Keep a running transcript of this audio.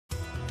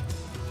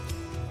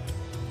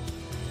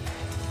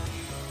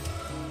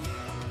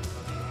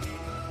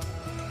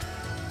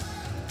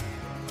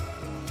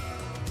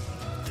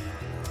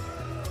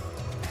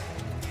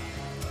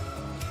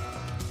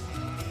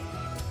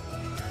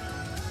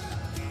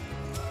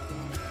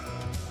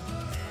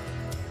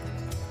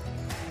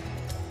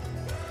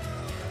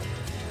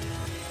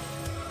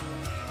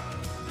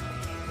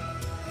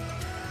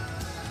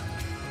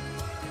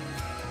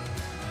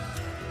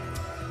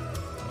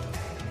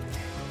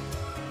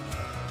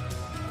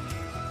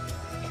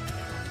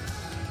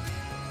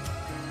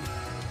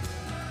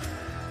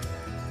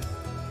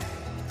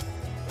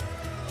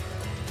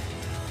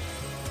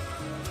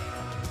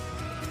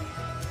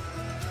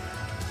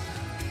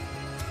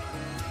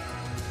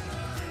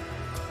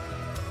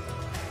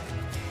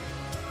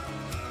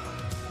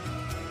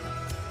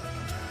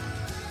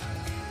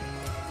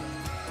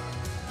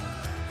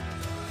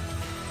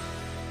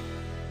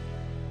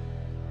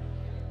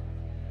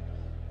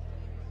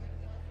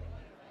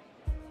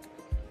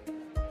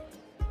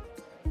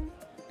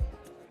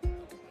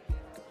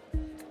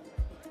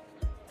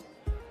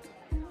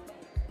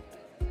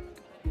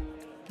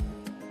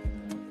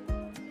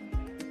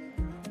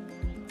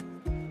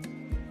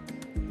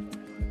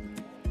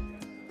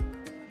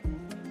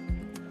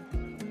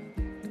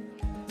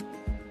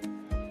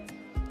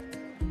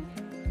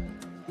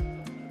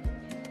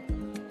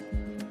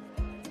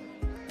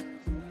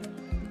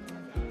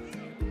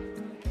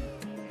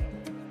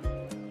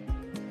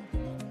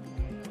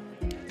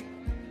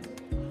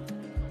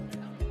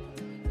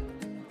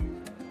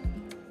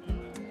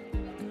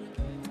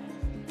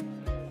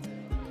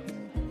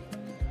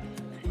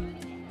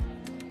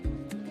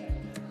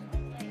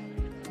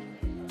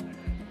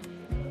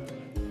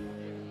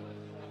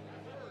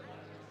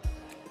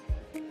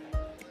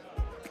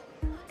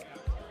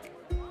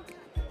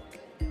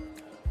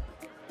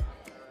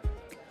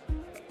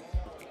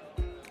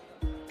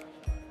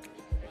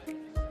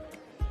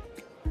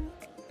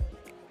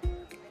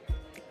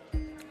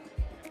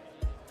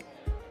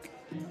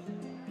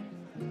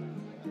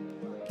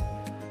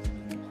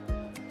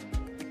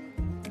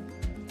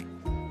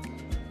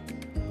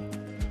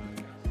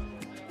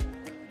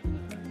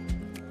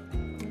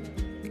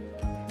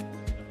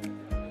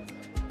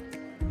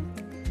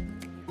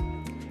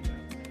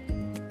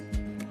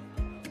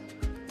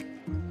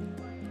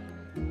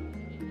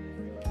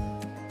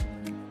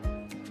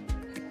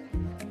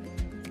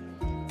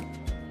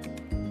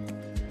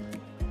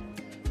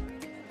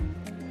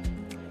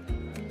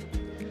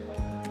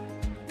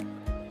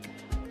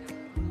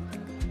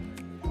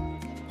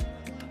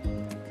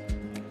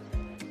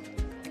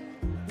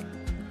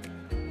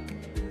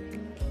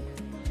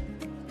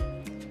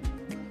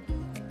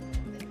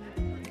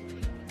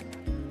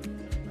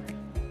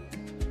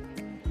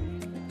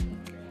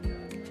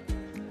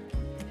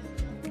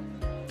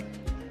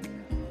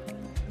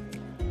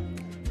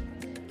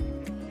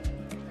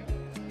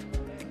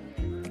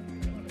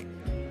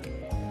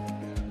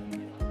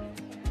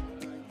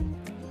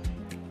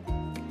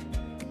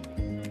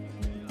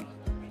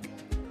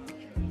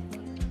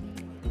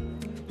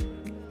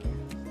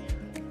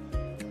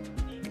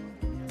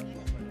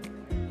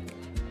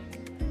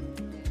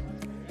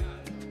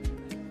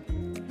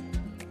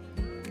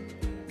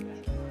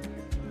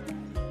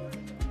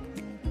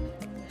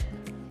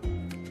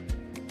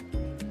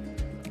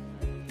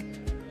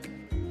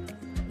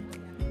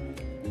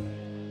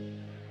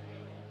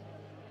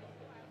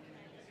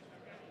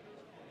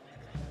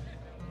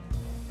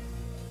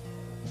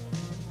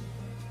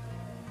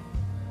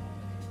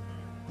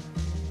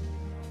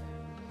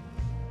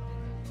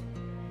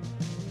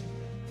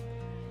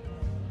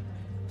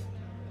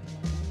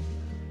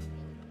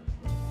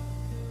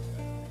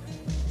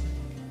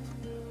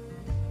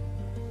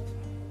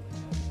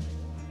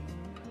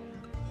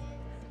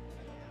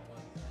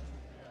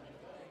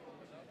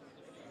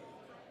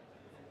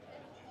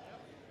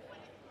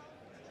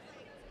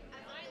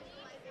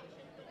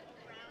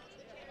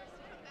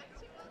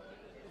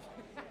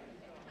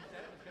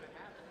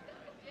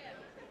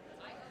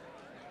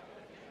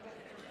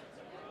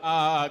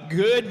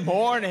Good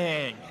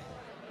morning.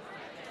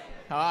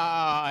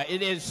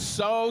 It is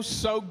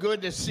so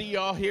good to see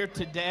y'all here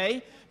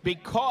today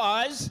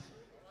because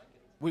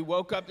we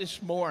woke up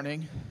this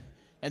morning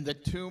and the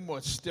tomb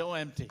was still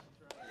empty.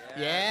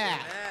 Yeah,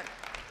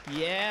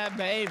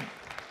 baby.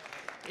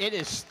 It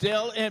is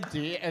still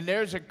empty, and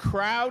there's a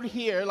crowd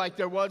here like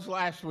there was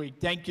last week.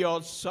 Thank you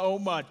all so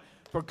much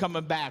for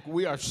coming back.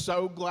 We are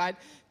so glad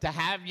to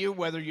have you,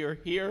 whether you're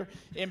here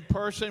in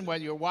person,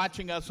 whether you're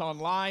watching us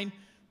online.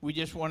 We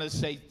just want to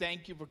say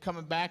thank you for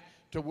coming back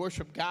to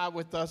worship God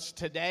with us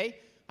today.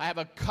 I have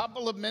a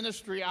couple of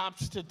ministry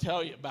ops to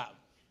tell you about.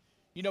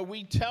 You know,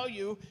 we tell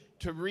you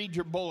to read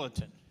your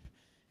bulletin,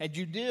 and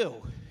you do.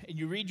 And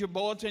you read your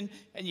bulletin,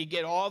 and you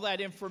get all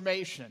that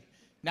information.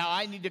 Now,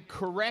 I need to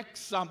correct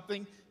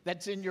something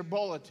that's in your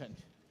bulletin.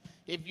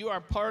 If you are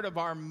part of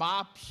our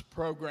MOPS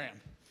program,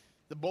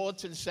 the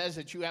bulletin says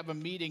that you have a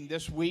meeting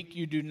this week.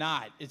 You do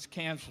not. It's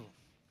canceled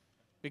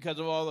because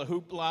of all the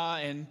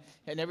hoopla and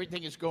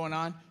everything that's going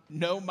on.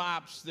 No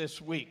MOPS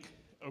this week,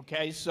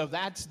 okay? So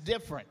that's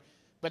different,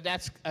 but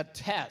that's a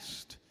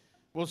test.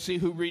 We'll see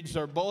who reads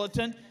their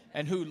bulletin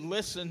and who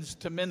listens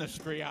to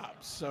ministry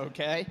ops,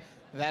 okay?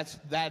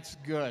 That's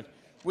good.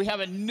 We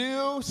have a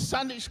new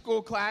Sunday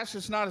school class.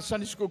 It's not a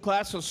Sunday school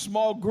class, it's a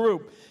small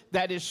group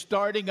that is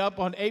starting up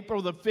on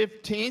April the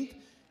 15th.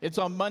 It's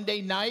on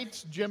Monday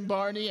nights. Jim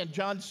Barney and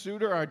John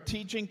Suter are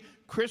teaching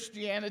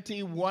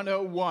Christianity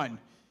 101.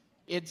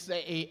 It's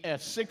a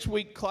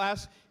 6-week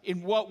class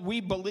in what we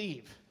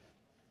believe,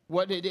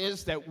 what it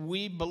is that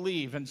we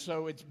believe. And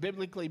so it's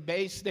biblically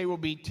based. They will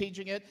be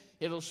teaching it.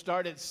 It'll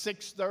start at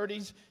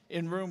 6:30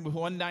 in room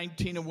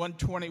 119 and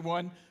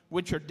 121,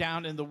 which are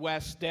down in the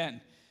West End.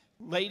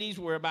 Ladies,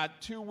 we're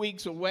about 2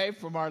 weeks away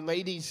from our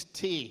ladies'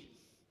 tea,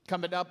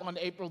 coming up on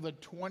April the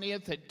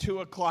 20th at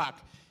 2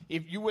 o'clock.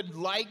 If you would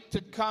like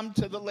to come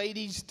to the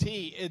ladies'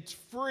 tea, it's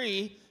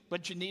free,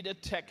 but you need a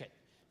ticket.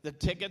 The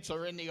tickets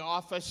are in the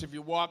office. If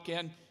you walk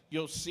in,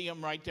 you'll see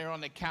them right there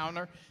on the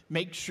counter.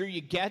 Make sure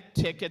you get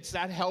tickets.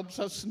 That helps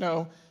us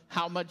know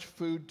how much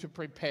food to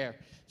prepare.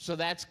 So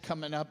that's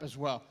coming up as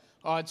well.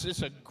 Oh, it's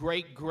just a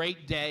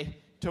great day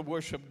to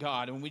worship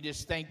God. And we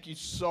just thank you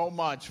so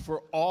much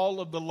for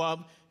all of the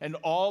love and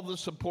all the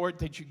support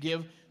that you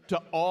give to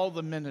all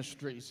the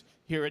ministries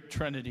here at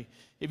Trinity.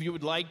 If you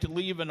would like to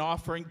leave an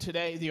offering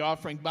today, the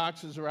offering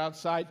boxes are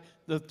outside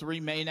the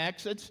 3 main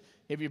exits.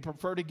 If you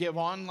prefer to give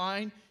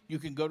online, you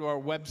can go to our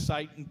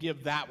website and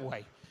give that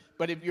way.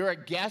 But if you're a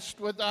guest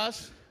with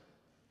us,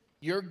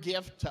 your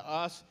gift to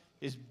us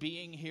is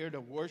being here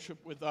to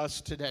worship with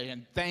us today.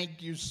 And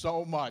thank you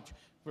so much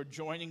for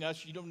joining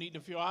us. You don't need to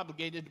feel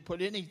obligated to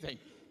put anything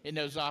in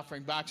those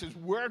offering boxes.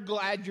 We're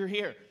glad you're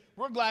here.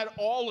 We're glad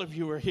all of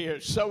you are here.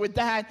 So with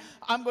that,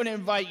 I'm going to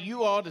invite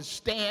you all to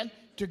stand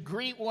to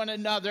greet one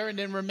another and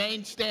then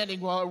remain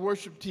standing while our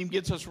worship team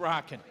gets us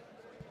rocking.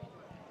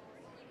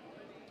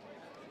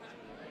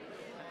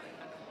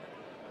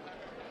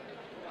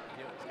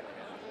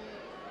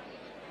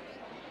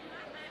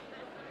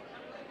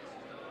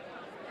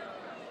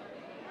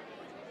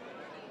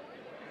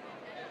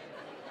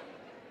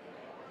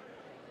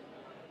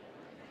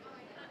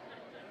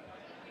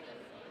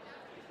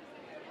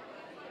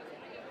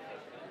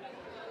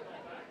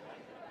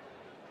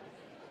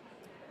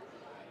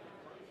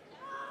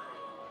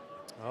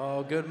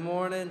 Oh, good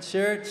morning,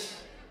 church.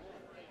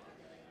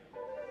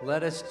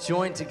 Let us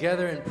join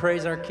together and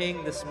praise our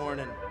King this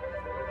morning.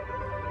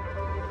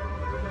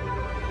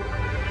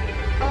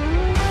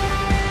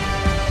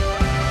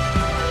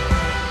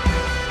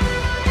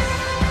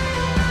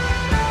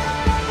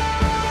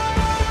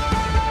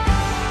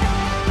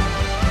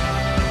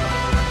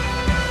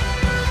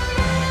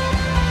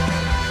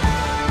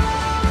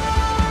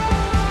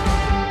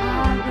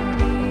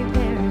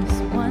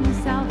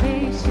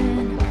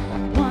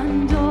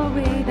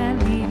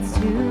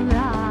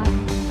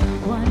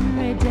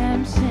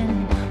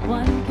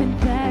 One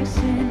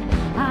confession,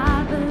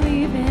 I believe.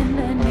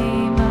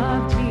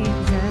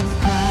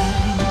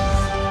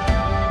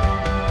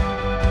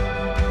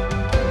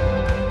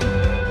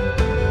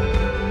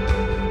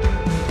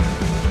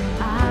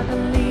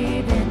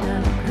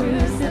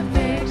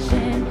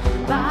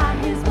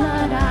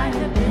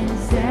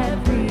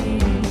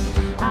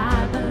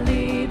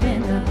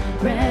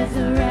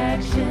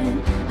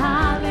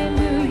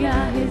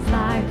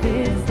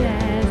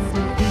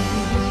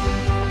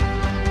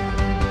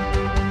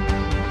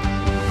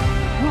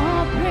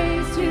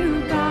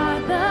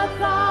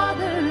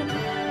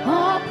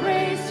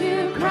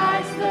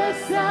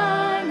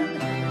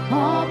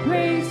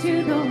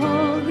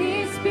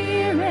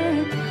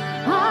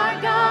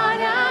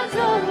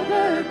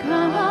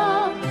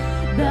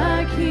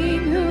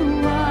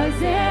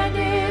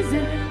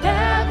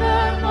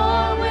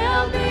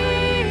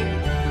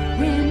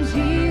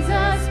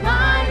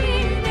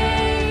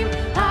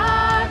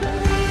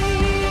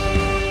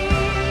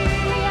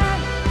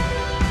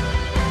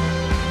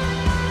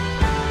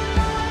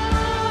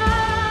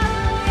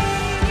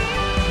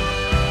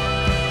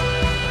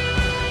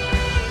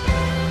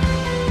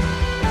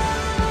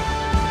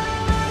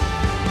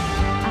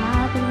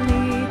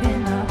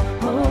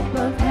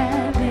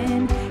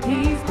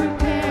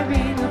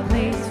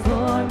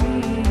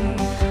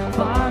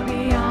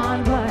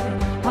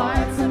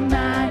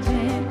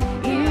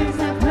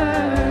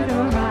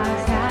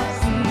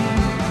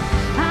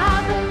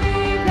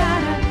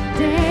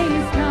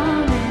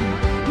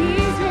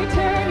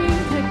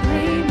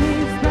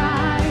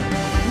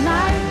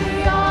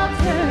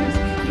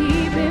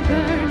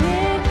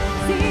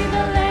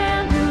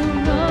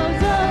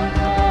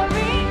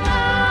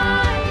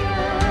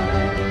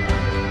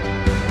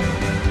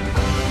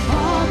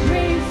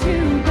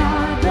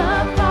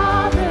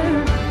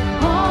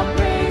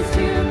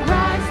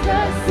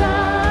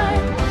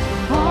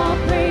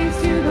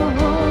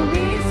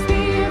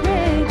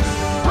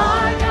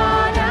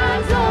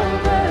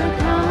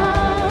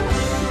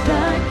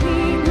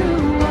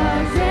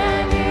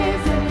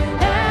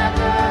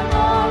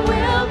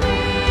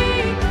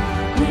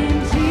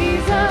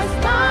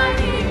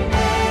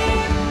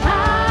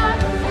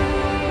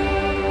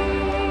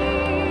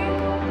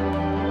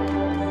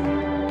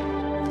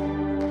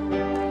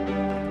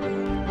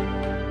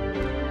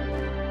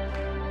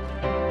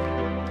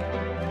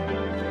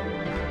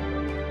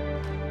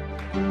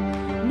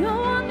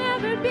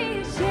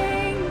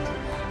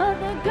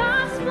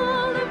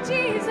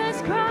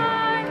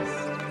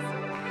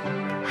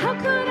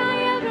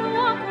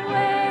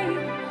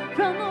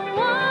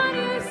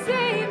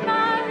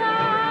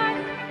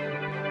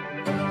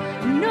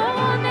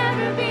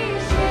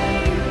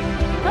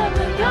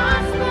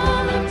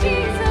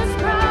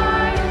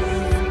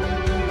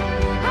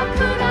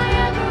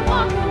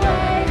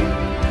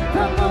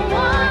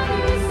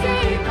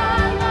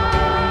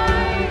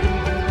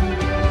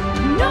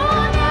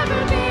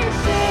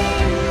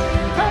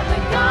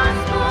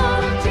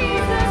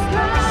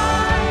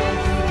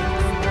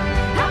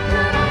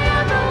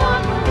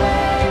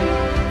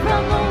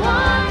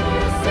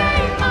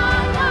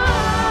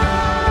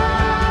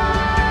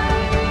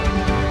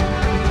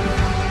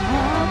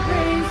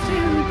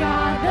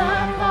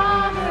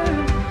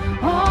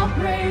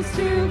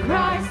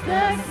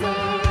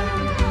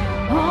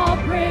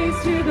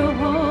 praise to the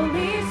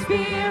Holy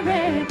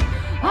Spirit.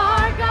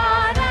 Our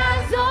God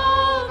has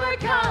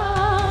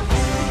overcome.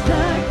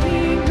 The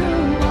King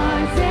who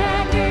was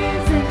and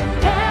is and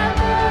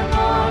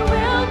evermore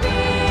will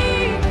be.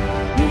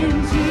 In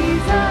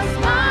Jesus'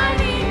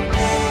 mighty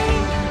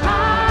name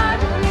I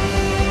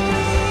believe.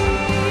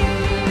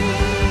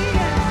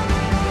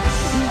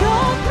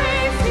 All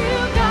praise to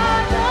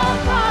God the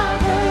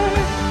Father.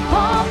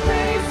 All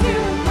praise to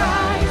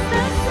Christ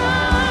the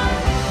Son.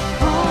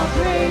 All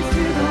praise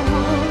to the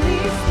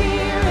Holy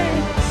Spirit.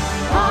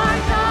 Our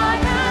God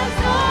has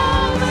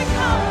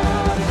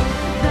overcome.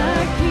 The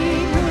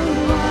King who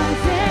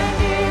was and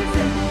is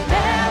and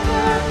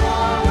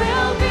evermore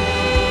will be.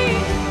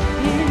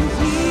 In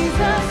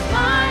Jesus'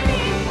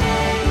 mighty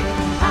name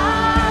I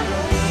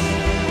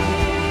believe.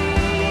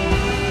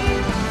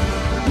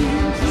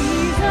 In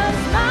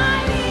Jesus'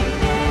 mighty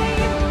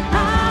name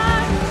I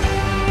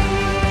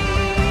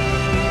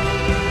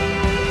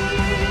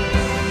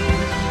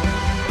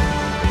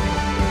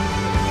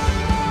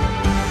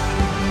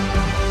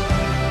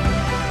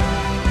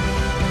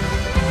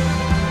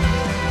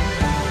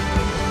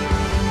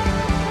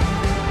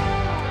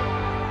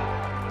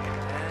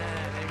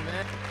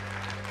Amen.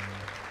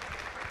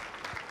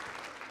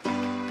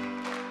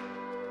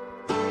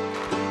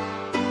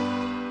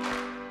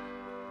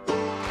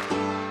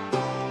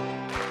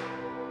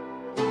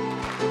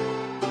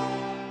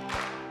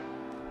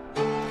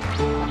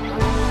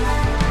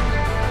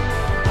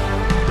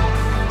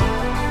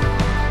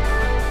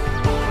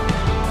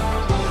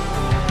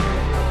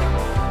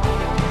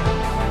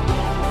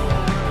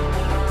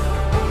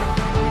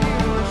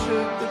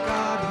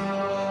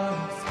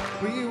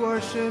 We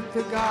worship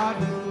the God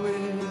who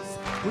is.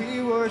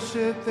 We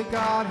worship the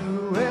God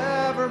who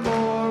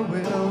evermore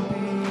will be.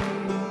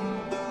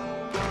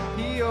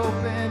 He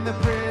opened the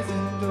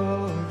prison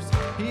doors.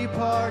 He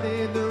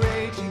parted the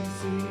raging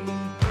sea.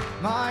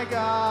 My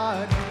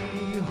God,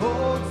 He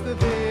holds the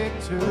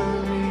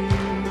victory.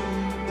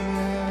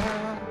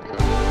 Yeah.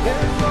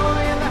 There's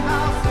joy in the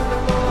house of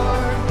the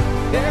Lord.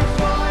 There's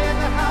joy in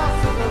the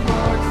house of the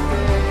Lord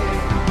today.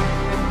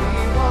 And we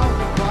won't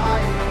be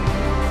quiet.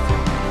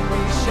 We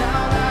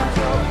shout out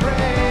your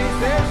praise.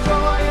 There's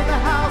joy in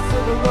the house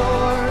of the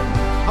Lord.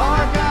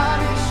 Our God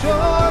is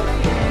surely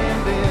in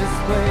this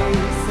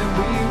place. And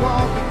we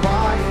won't be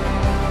quiet.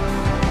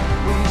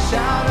 We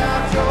shout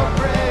out your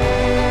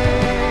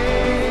praise.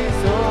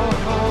 Oh,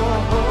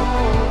 oh,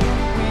 oh.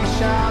 We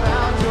shout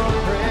out your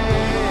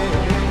praise.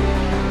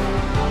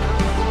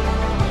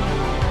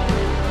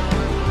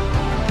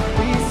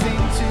 We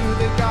sing to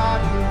the God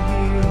who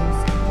heals.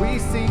 We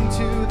sing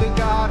to the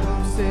God who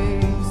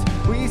saves.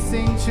 We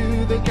sing to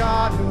the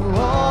God who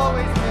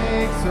always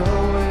makes a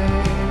way.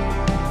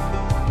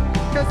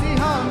 'Cause He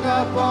hung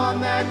up on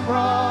that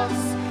cross,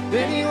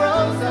 then He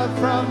rose up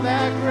from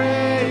that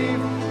grave.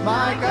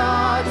 My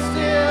God,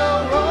 still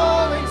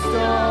rolling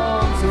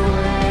stones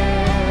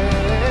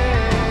away.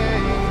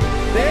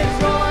 There's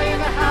joy in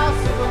the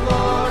house of the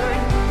Lord.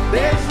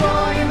 There's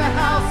joy in the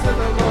house of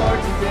the Lord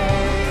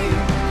today.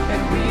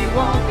 And we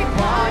won't be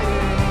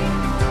quiet.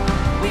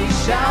 We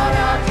shout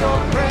out your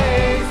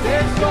praise.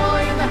 There's joy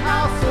in the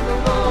house of the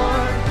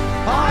Lord.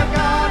 Our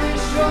God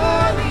is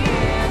surely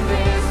in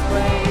this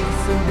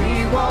place. And we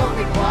won't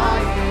be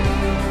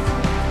quiet.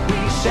 We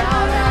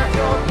shout out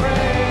your praise.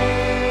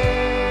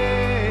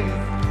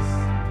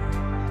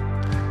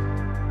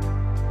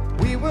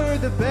 We were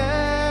the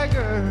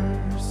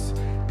beggars,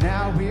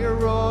 now we're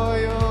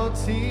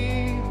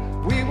royalty.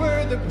 We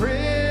were the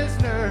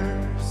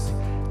prisoners,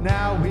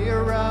 now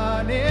we're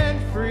running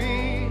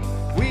free.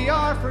 We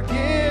are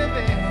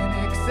forgiven,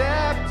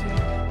 accepted,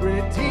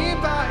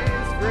 redeemed by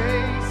His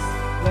grace.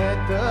 Let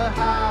the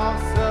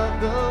house of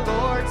the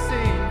Lord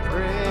sing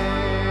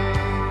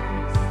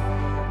praise.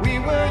 We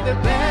were the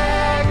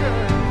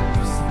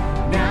beggars,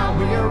 now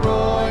we're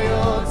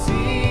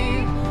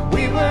royalty.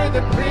 We were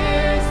the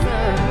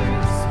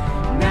prisoners,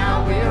 now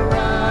we're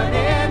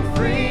running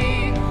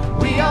free.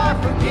 We are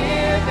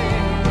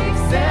forgiven,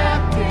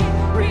 accepted,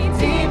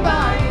 redeemed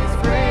by His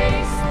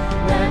grace.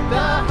 Let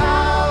the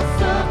house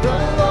of the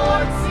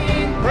Lord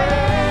sing praise.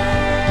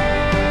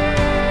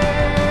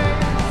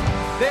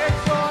 There's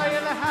joy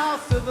in the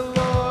house of the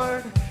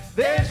Lord.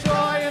 There's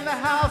joy in the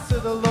house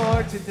of the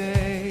Lord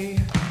today.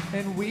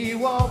 And we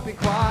won't be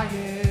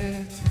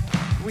quiet.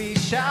 We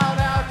shout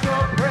out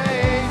your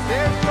praise.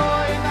 There's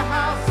joy in the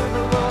house of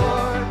the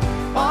Lord.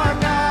 Our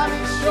God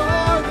is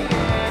surely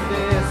in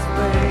this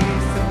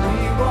place. And we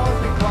won't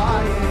be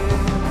quiet.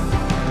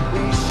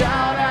 We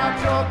shout out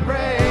your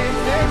praise.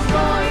 There's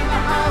joy in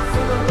the house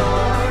of the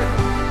Lord.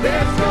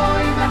 There's joy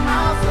in the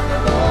house of the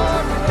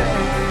Lord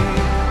today.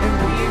 And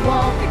we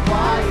won't be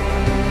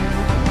quiet.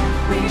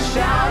 We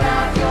shout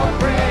out your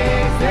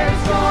praise. There's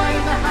joy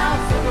in the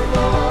house of the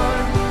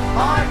Lord.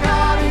 Our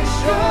God is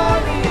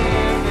surely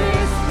in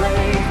this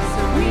place.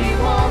 And we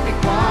won't be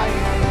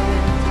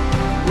quiet.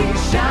 We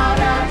shout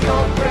out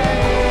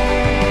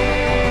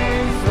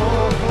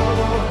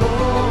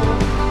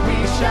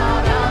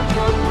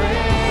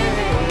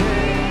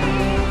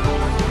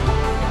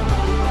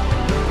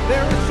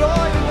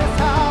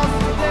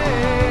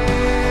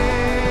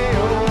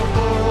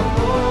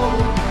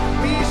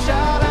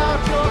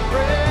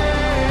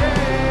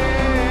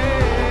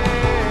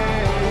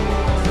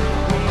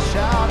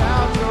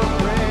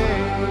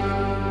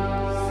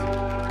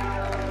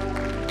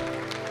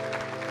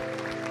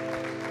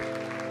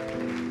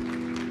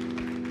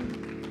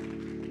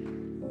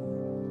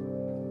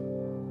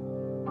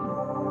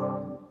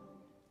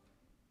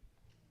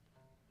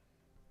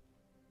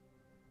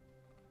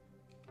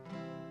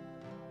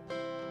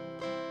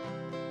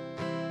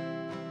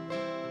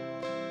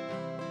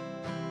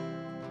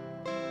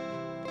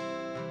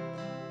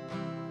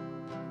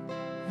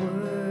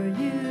Were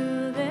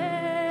you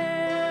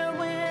there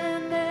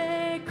when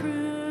they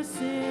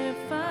crucified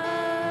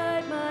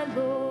my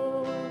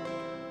Lord?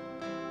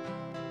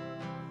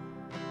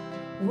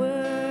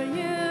 Were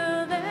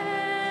you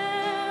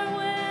there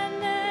when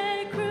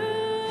they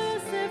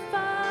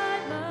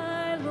crucified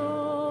my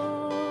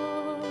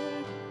Lord?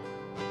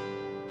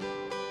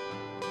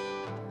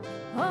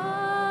 Oh,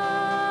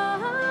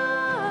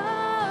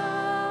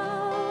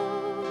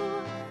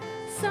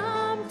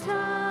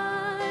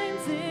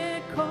 sometimes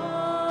it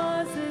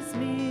causes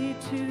me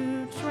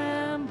to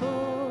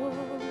tremble,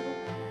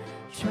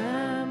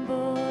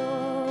 tremble,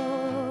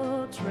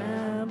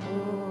 tremble.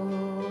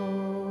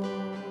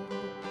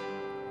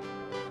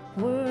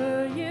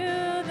 Were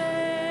you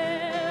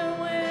there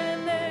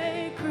when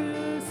they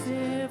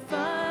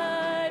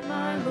crucified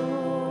my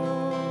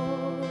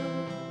Lord?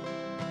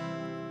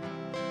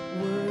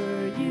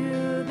 Were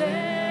you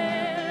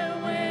there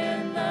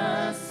when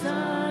the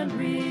sun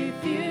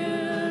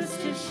refused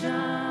to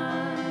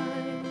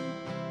shine?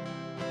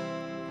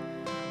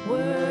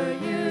 Were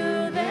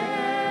you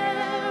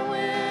there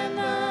when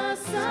the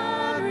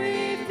sun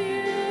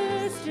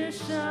refused to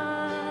shine?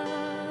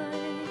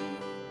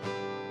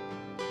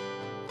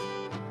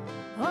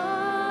 Oh,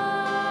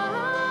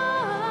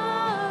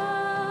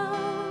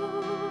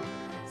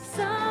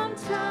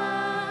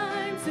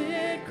 sometimes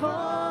it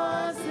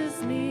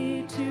causes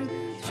me to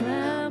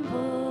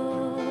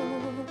tremble,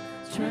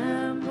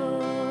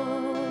 tremble,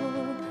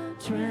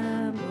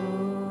 tremble.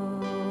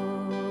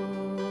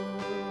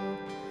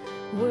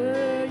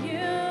 Were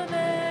you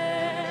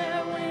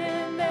there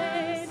when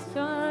the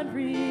sun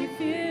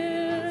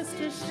refused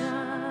to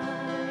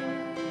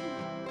shine?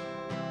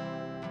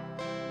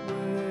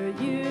 Were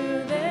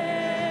you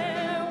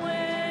there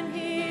when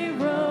he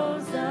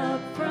rose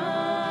up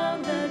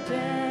from the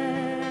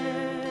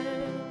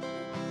dead?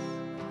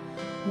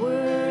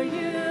 Were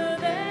you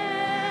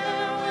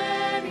there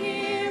when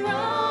he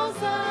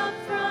rose up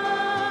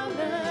from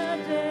the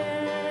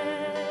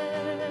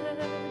dead?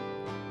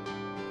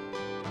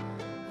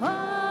 Oh,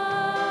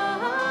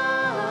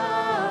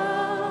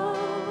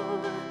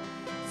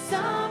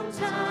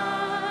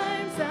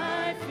 sometimes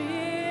I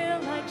feel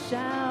like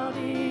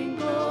shouting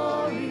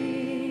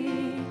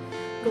glory,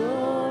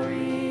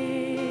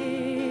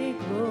 glory,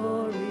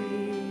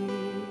 glory.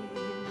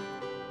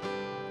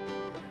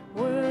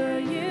 Were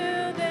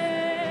you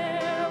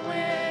there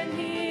when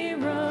he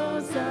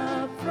rose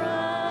up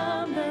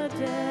from the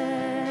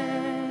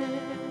dead?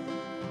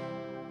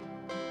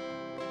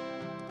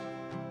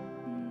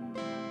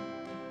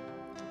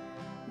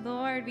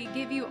 Lord, we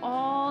give you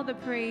all the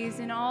praise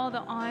and all the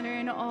honor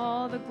and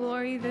all the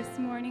glory this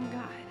morning,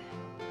 God.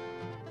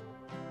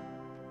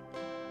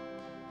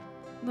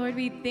 Lord,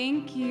 we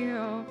thank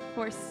you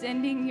for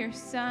sending your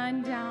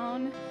Son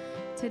down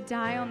to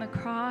die on the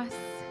cross,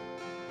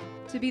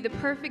 to be the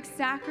perfect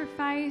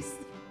sacrifice.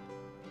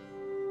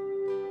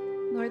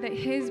 Lord, that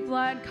his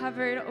blood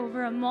covered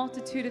over a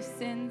multitude of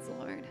sins,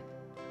 Lord.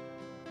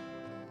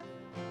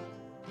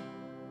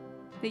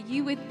 That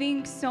you would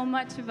think so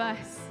much of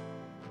us,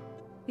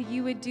 that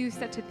you would do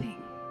such a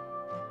thing.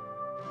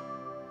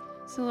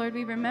 So Lord,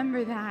 we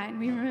remember that, and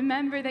we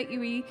remember that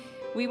we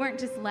weren't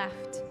just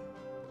left,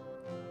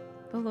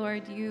 but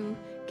Lord, you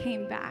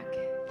came back.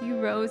 You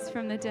rose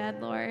from the dead,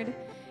 Lord,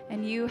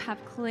 and you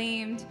have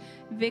claimed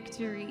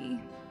victory.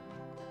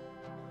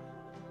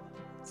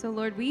 So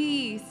Lord,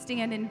 we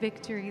stand in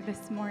victory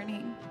this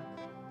morning.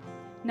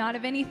 Not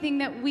of anything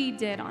that we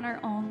did on our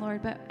own,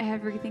 Lord, but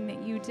everything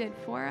that you did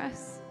for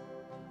us.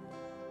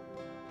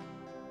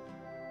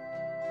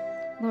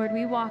 Lord,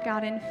 we walk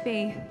out in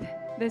faith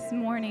this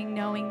morning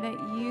knowing that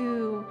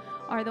you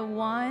are the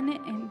one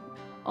and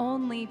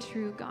only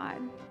true God.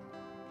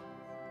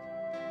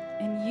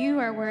 And you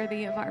are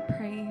worthy of our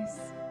praise.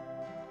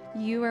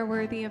 You are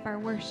worthy of our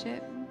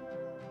worship.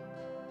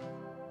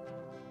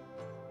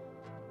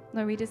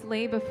 Lord, we just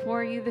lay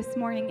before you this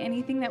morning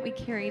anything that we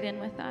carried in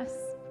with us,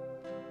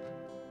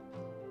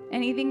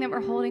 anything that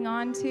we're holding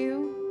on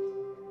to.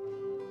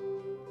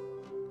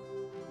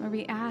 Lord,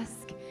 we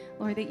ask,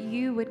 Lord, that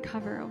you would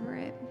cover over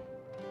it.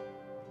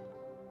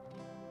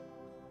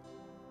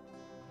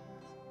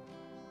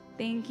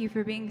 Thank you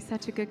for being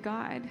such a good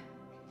God.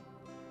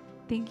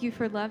 Thank you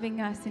for loving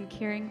us and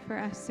caring for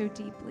us so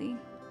deeply.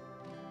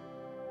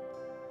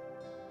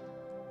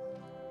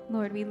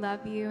 Lord, we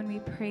love you and we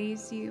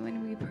praise you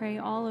and we pray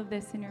all of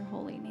this in your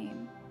holy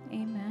name.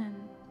 Amen.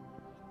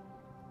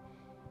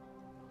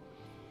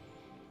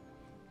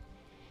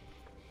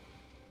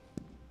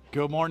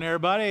 Good morning,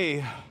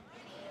 everybody.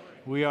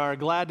 We are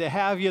glad to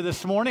have you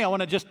this morning. I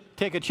want to just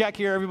take a check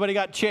here. Everybody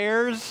got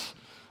chairs?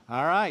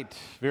 All right,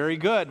 very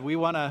good. We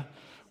want to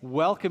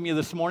welcome you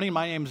this morning.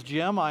 My name's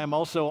Jim. I am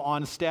also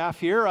on staff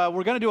here.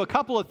 We're going to do a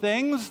couple of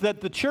things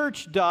that the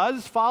church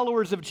does,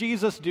 followers of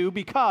Jesus do,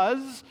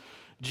 because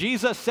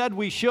Jesus said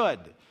we should.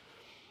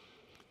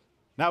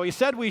 Now, he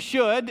said we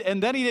should,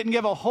 and then he didn't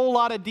give a whole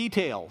lot of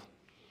detail.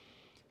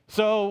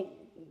 So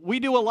we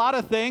do a lot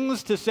of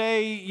things to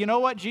say, you know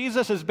what,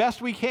 Jesus, as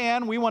best we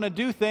can, we want to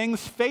do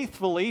things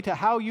faithfully to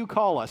how you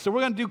call us. So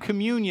we're going to do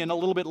communion a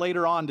little bit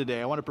later on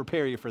today. I want to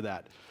prepare you for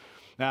that.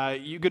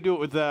 You could do it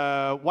with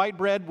white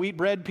bread, wheat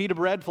bread, pita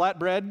bread, flat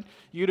bread.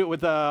 You could do it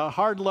with a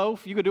hard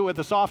loaf. You could do it with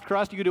a soft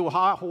crust. You could do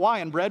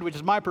Hawaiian bread, which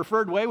is my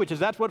preferred way, which is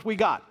that's what we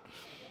got.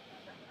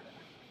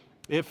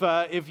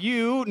 If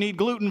you need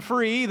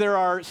gluten-free, there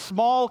are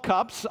small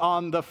cups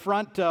on the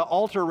front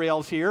altar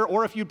rails here.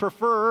 Or if you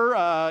prefer,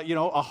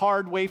 a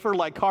hard wafer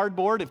like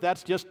cardboard, if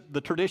that's just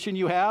the tradition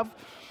you have.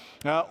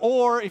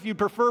 Or if you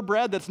prefer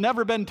bread that's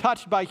never been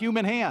touched by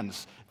human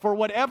hands. For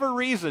whatever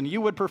reason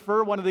you would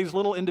prefer one of these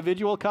little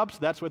individual cups,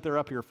 that's what they're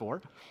up here for.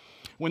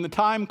 When the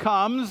time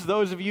comes,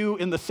 those of you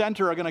in the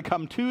center are going to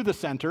come to the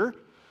center.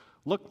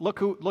 Look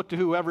to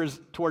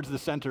whoever's towards the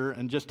center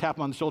and just tap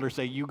them on the shoulder,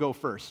 say, you go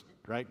first.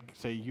 Right?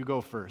 Say, you go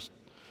first.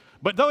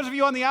 But those of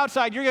you on the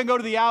outside, you're going to go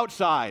to the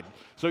outside.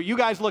 So you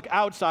guys look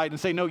outside and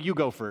say, no, you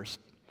go first.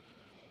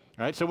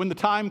 All right? So when the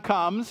time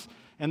comes,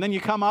 and then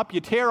you come up, you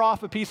tear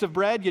off a piece of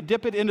bread, you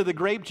dip it into the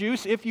grape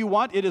juice. If you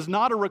want, it is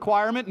not a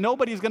requirement.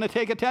 Nobody's going to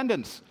take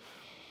attendance.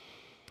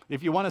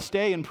 If you want to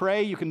stay and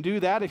pray, you can do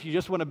that. If you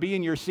just want to be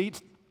in your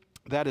seats,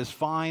 that is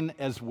fine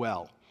as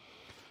well.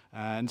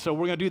 And so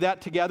we're going to do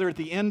that together at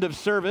the end of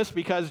service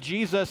because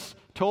Jesus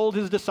told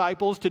his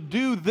disciples to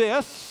do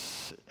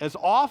this as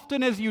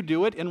often as you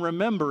do it in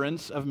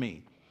remembrance of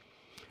me.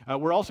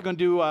 We're also going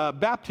to do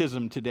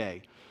baptism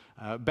today.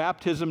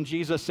 Baptism,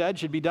 Jesus said,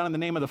 should be done in the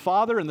name of the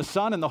Father and the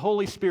Son and the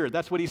Holy Spirit.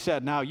 That's what he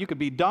said. Now, you could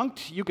be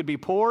dunked, you could be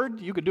poured,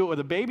 you could do it with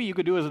a baby, you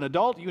could do it as an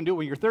adult, you can do it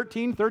when you're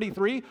 13,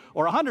 33,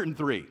 or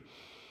 103.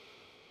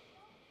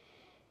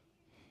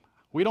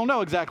 We don't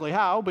know exactly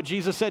how, but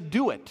Jesus said,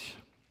 do it.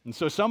 And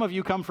so some of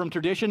you come from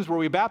traditions where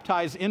we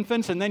baptize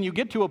infants, and then you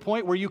get to a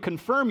point where you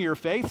confirm your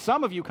faith.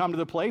 Some of you come to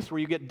the place where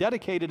you get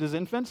dedicated as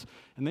infants,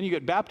 and then you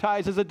get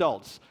baptized as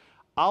adults.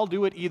 I'll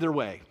do it either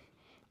way.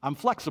 I'm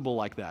flexible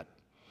like that.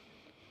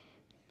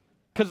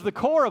 Because the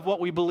core of what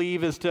we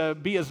believe is to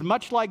be as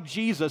much like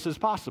Jesus as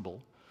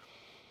possible.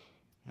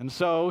 And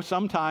so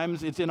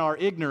sometimes it's in our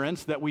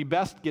ignorance that we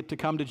best get to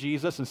come to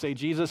Jesus and say,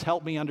 Jesus,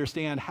 help me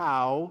understand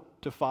how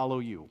to follow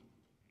you.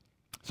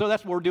 So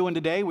that's what we're doing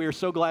today. We are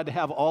so glad to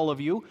have all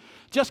of you.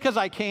 Just because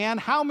I can,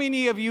 how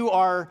many of you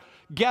are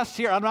guests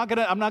here? I'm not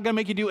gonna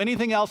make you do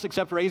anything else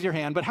except raise your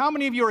hand, but how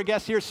many of you are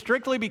guests here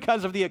strictly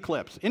because of the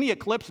eclipse? Any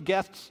eclipse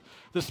guests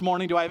this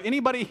morning? Do I have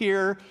anybody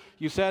here?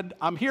 You said,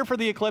 I'm here for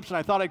the eclipse, and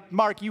I thought,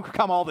 Mark, you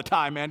come all the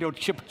time, man. Don't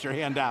put your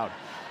hand out.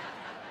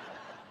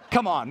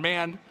 Come on,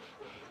 man.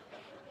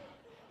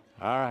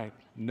 All right.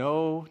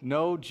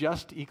 No,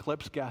 just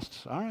eclipse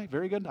guests. All right,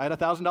 very good. I had a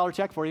 $1,000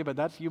 check for you,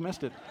 but you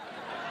missed it.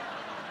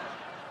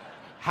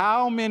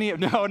 How many,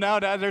 no,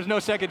 there's no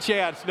second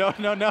chance.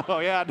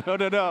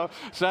 No.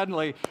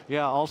 Suddenly,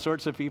 all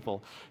sorts of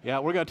people. Yeah,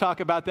 we're going to talk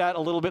about that a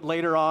little bit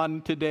later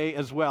on today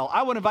as well.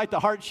 I want to invite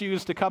the Heart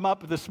Shoes to come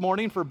up this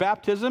morning for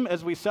baptism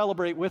as we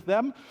celebrate with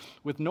them,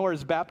 with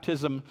Nora's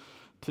baptism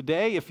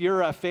today. If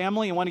you're a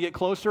family and want to get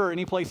closer or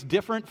any place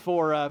different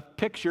for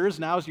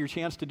pictures, now's your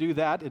chance to do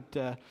that.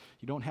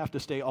 You don't have to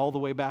stay all the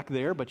way back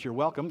there, but you're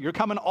welcome. You're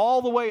coming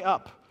all the way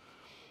up.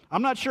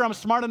 I'm not sure I'm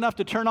smart enough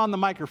to turn on the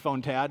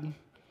microphone, Tad.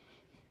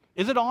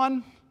 Is it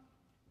on?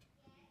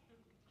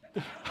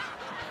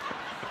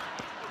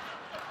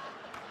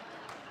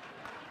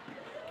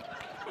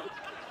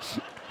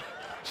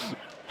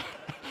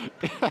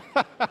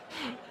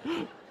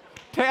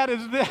 Tad,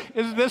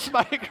 is this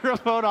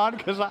microphone on?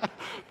 Because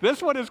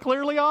this one is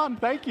clearly on.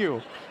 Thank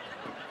you.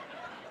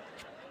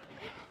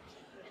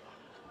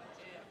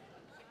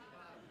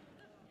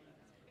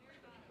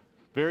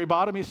 Very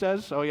bottom, he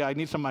says. Oh, yeah, I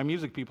need some of my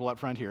music people up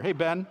front here. Hey,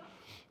 Ben,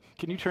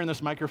 can you turn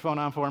this microphone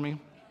on for me?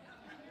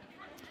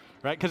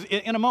 Right, because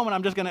in a moment,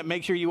 I'm just going to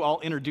make sure you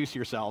all introduce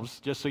yourselves,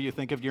 just so you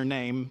think of your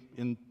name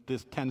in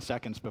this 10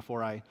 seconds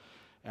before I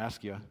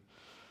ask you.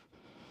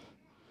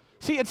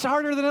 See, it's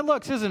harder than it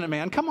looks, isn't it,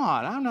 man? Come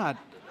on, I'm not.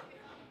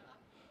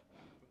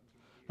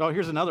 Oh,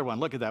 here's another one.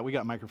 Look at that. We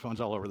got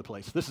microphones all over the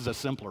place. This is a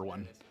simpler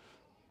one.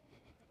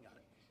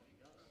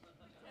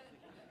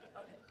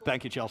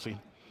 Thank you, Chelsea.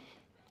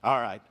 All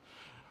right.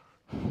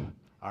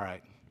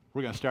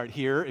 We're going to start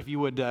here. If you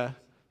would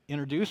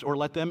introduce or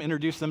let them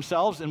introduce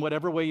themselves in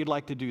whatever way you'd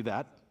like to do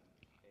that.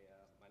 Hey,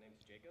 my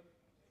name's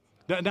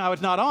Jacob. No,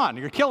 it's not on.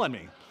 You're killing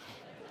me.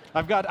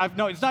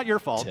 No, it's not your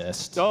fault.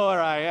 Test. Oh, all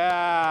right,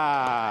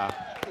 yeah.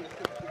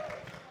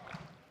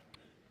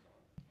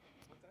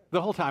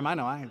 The whole time, I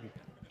know.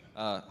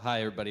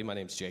 Hi, everybody. My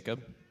name's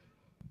Jacob.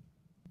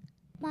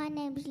 My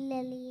name's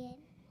Lillian.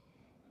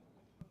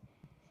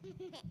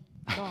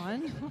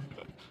 Dawn.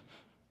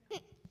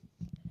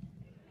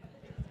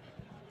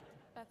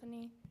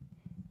 Bethany.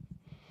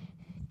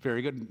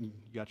 Very good. You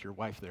got your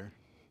wife there.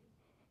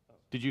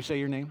 Did you say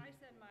your name? I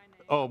said my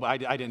name. Oh, but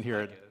I didn't hear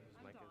it.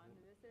 I'm Dawn.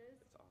 This is?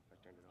 It's off. I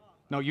turned it off.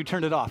 No, you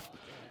turned it off.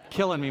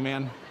 Killing me,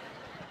 man.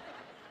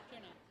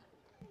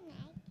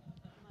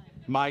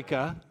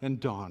 Micah and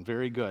Dawn.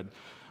 Very good.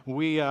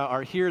 We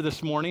are here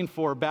this morning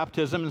for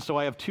baptism, and so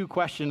I have two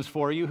questions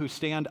for you who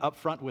stand up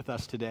front with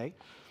us today.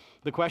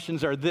 The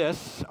questions are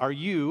this: are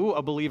you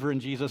a believer in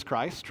Jesus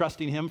Christ,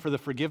 trusting Him for the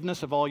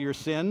forgiveness of all your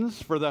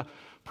sins, for the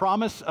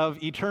promise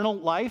of eternal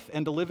life,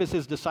 and to live as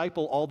His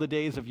disciple all the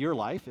days of your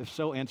life? If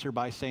so, answer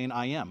by saying,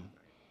 I am.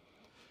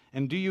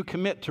 And do you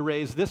commit to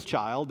raise this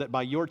child that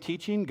by your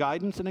teaching,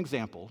 guidance, and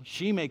example,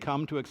 she may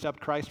come to accept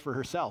Christ for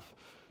herself,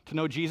 to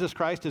know Jesus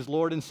Christ as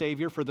Lord and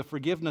Savior for the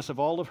forgiveness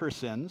of all of her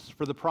sins,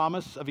 for the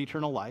promise of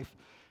eternal life,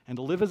 and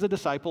to live as a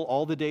disciple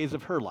all the days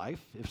of her life?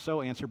 If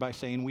so, answer by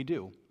saying, we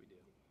do.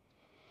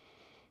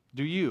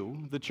 Do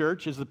you, the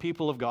church, as the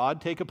people of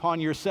God, take upon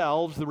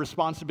yourselves the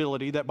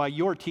responsibility that by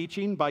your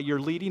teaching, by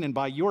your leading, and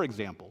by your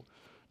example,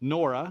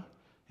 Nora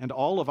and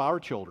all of our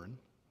children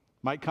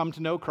might come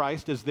to know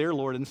Christ as their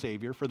Lord and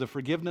Savior for the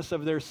forgiveness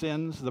of their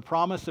sins, the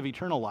promise of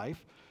eternal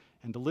life,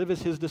 and to live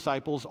as His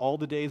disciples all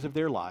the days of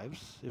their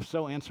lives? If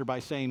so, answer by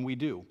saying, we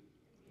do.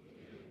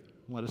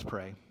 Let us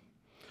pray.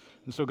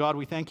 And so, God,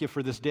 we thank You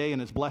for this day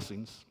and its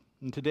blessings.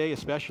 And today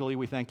especially,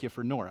 we thank You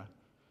for Nora.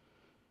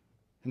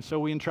 And so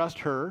we entrust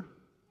her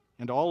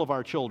and all of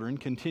our children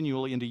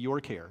continually into Your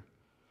care,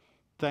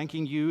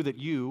 thanking You that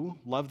You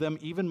love them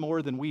even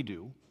more than we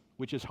do,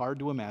 which is hard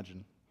to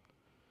imagine.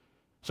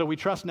 So we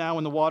trust now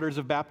in the waters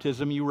of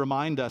baptism, You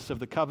remind us of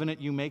the covenant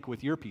You make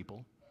with Your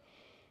people,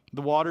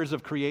 the waters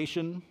of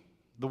creation,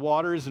 the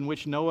waters in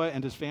which Noah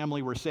and his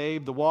family were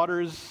saved, the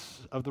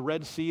waters of the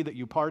Red Sea that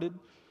You parted,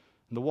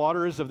 and the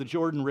waters of the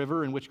Jordan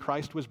River in which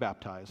Christ was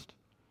baptized,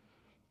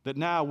 that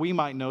now we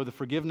might know the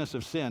forgiveness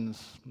of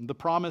sins, the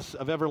promise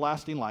of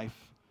everlasting life,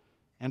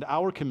 and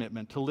our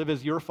commitment to live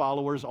as Your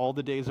followers all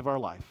the days of our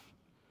life.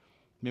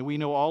 May we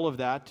know all of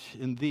that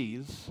in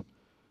these.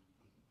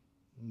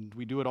 And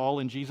we do it all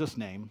in Jesus'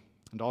 name.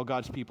 And all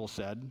God's people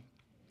said,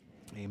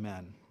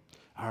 amen.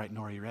 All right,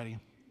 Nora, you ready?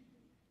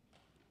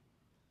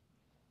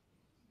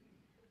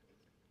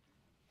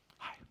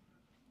 Hi.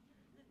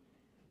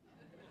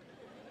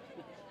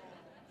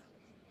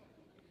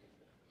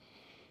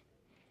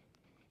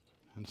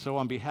 And so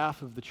on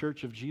behalf of the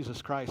Church of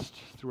Jesus Christ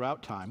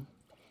throughout time,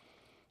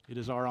 it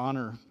is our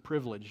honor,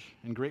 privilege,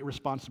 and great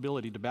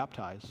responsibility to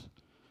baptize.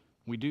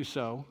 We do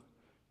so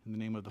in the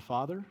name of the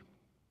Father,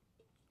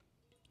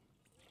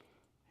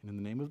 and in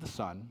the name of the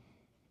Son,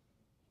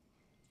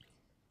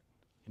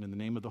 and in the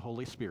name of the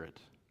Holy Spirit.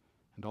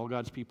 And all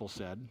God's people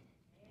said,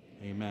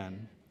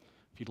 amen.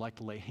 If you'd like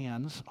to lay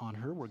hands on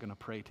her, we're going to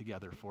pray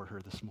together for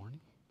her this morning.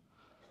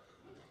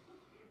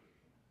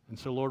 And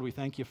so, Lord, we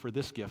thank You for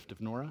this gift of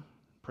Nora.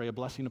 Pray a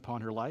blessing upon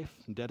her life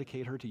and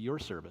dedicate her to Your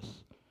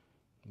service.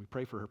 We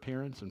pray for her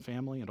parents and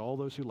family and all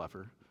those who love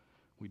her.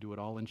 We do it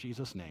all in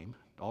Jesus' name.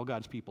 All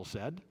God's people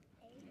said,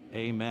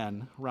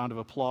 amen. A round of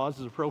applause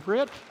is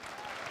appropriate.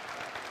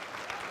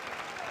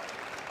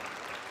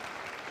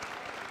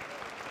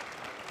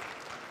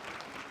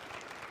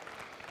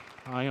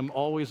 I am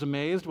always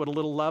amazed what a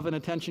little love and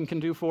attention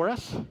can do for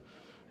us.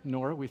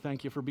 Nora, we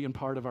thank You for being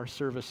part of our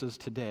services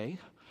today.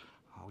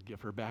 I'll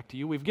give her back to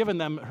you. We've given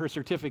them her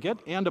certificate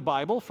and a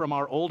Bible from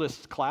our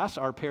oldest class,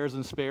 our Pairs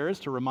and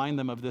Spares, to remind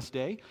them of this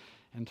day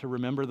and to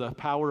remember the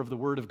power of the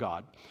Word of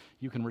God.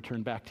 You can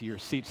return back to your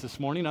seats this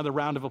morning. Another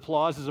round of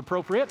applause is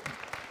appropriate.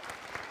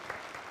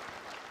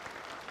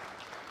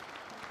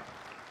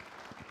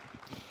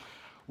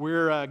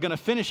 We're going to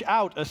finish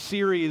out a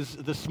series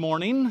this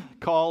morning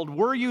called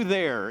Were You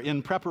There?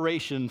 In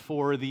preparation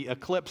for the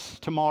eclipse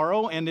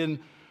tomorrow and in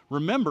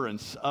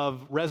remembrance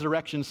of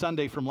Resurrection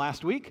Sunday from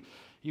last week.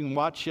 You can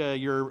watch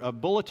your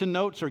bulletin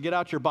notes or get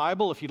out your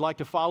Bible if you'd like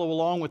to follow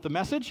along with the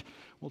message.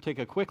 We'll take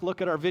a quick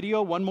look at our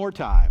video one more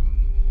time.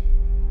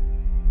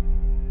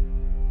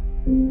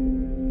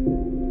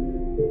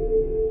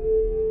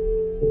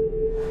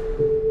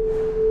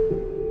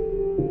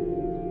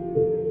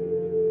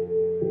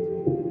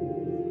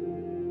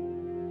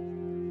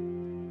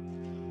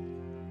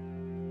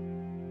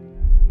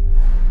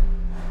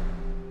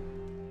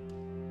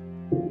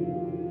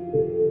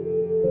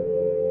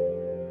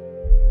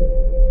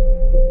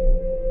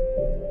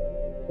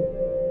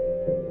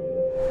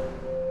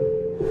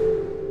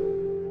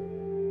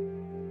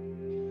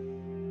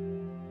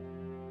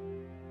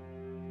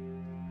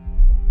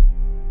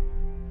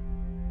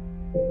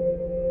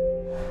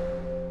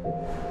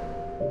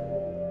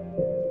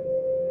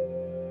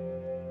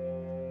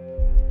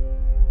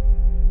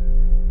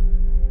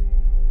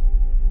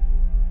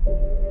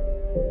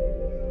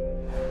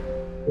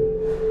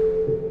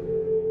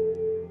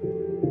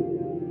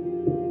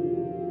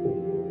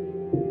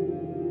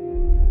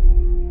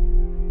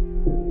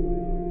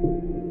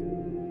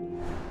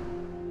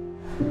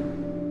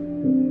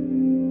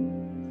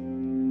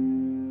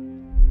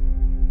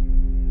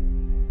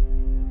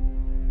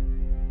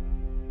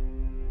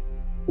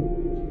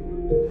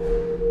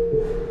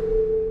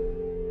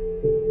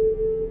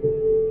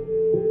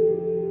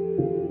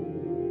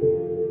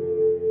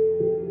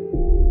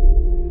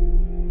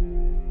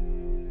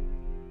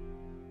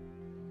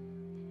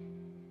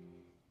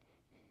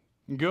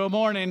 Good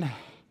morning.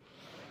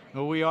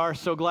 Well, we are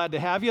so glad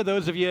to have you.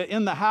 Those of you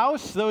in the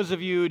house, those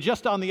of you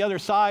just on the other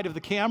side of the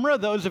camera,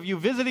 those of you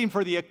visiting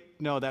for the...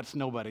 No, that's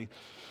nobody.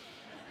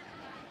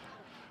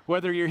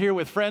 Whether you're here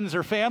with friends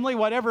or family,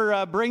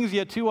 whatever brings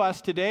you to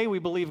us today, we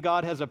believe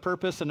God has a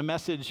purpose and a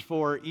message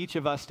for each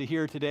of us to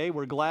hear today.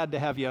 We're glad to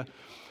have you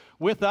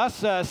with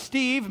us.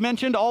 Steve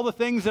mentioned all the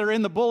things that are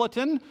in the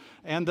bulletin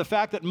and the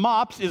fact that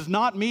MOPS is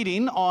not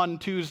meeting on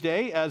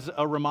Tuesday as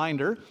a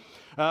reminder.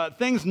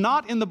 Things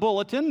not in the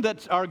bulletin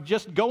that are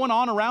just going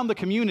on around the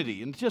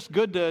community. And it's just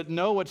good to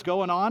know what's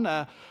going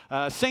on.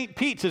 St.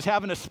 Pete's is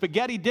having a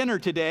spaghetti dinner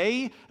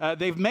today.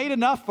 They've made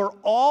enough for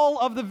all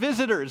of the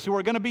visitors who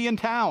are going to be in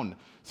town.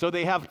 So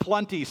they have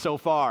plenty so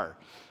far.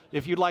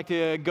 If you'd like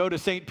to go to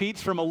St.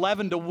 Pete's from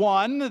 11 to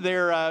 1,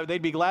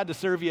 they'd be glad to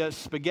serve you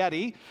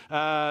spaghetti.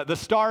 The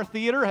Star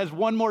Theater has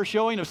one more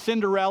showing of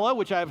Cinderella,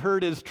 which I've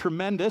heard is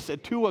tremendous,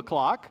 at 2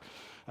 o'clock.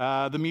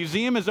 The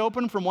museum is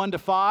open from 1 to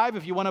 5.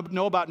 If you want to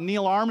know about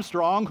Neil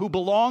Armstrong, who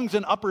belongs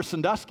in Upper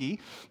Sandusky,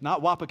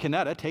 not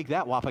Wapakoneta. Take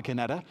that,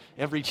 Wapakoneta.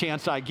 Every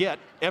chance I get,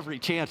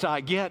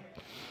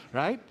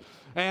 right?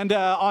 And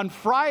on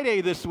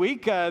Friday this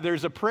week,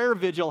 there's a prayer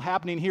vigil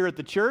happening here at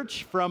the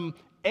church from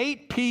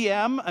 8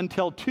 p.m.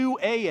 until 2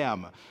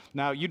 a.m.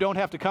 Now, you don't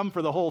have to come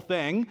for the whole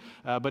thing,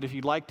 but if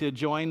you'd like to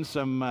join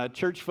some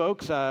church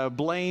folks,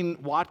 Blaine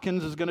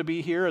Watkins is going to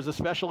be here as a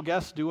special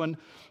guest doing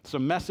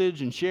some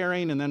message and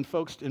sharing, and then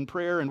folks in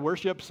prayer and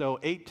worship, so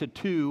 8 to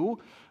 2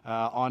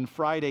 on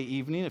Friday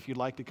evening, if you'd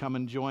like to come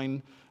and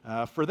join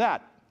for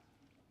that.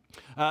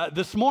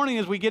 This morning,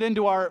 as we get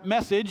into our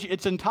message,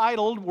 it's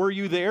entitled, Were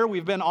You There?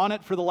 We've been on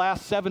it for the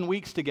last 7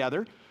 weeks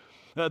together.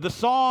 The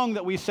song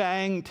that we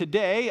sang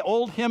today,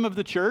 old hymn of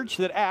the church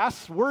that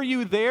asks, were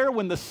you there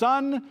when the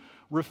sun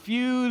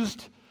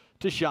refused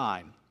to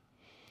shine?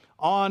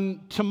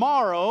 On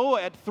tomorrow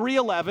at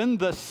 3:11,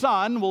 the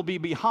sun will be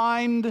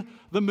behind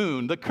the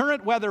moon. The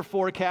current weather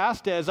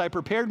forecast, as I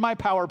prepared my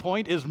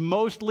PowerPoint, is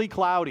mostly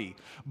cloudy.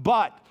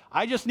 But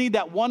I just need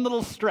that one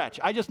little stretch.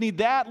 I just need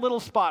that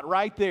little spot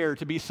right there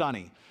to be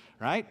sunny,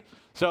 right?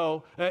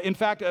 So, in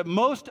fact,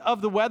 most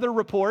of the weather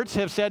reports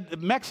have said that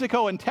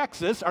Mexico and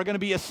Texas are going to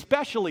be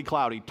especially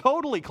cloudy,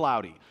 totally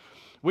cloudy,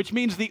 which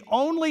means the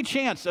only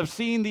chance of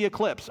seeing the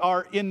eclipse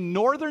are in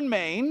northern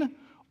Maine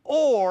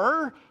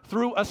or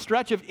through a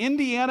stretch of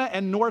Indiana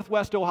and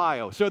northwest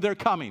Ohio. So they're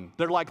coming.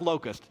 They're like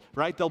locusts,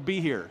 right? They'll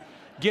be here.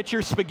 Get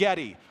your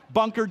spaghetti.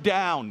 Bunker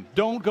down.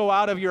 Don't go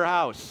out of your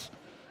house.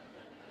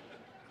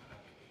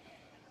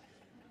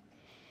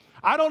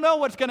 I don't know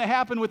what's going to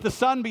happen with the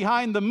sun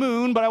behind the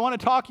moon, but I want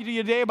to talk to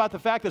you today about the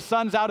fact the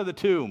sun's out of the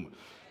tomb,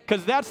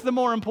 because that's the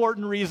more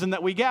important reason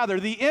that we gather.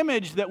 The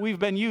image that we've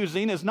been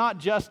using is not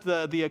just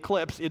the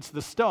eclipse, it's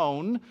the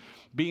stone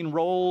being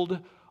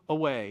rolled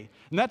away.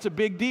 And that's a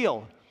big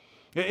deal.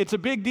 It's a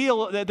big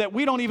deal that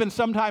we don't even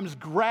sometimes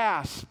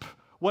grasp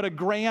what a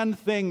grand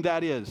thing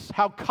that is,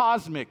 how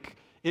cosmic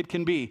it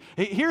can be.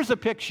 Here's a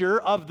picture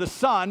of the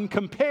sun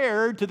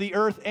compared to the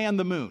earth and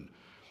the moon.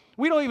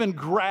 We don't even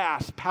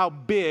grasp how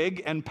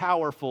big and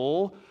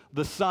powerful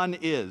the sun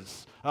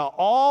is.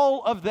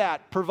 All of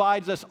that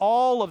provides us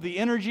all of the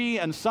energy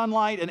and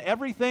sunlight and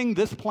everything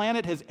this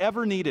planet has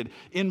ever needed.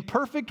 In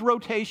perfect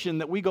rotation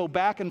that we go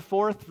back and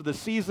forth for the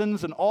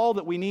seasons and all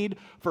that we need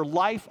for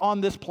life on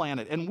this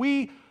planet. And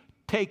we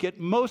take it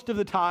most of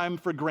the time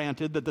for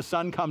granted that the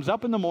sun comes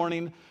up in the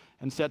morning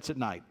and sets at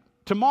night.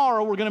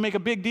 Tomorrow we're going to make a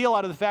big deal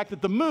out of the fact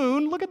that the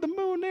moon, look at the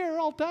moon there,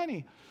 all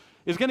tiny,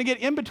 is going to get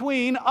in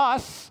between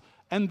us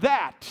and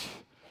that.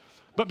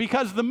 But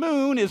because the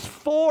moon is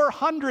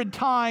 400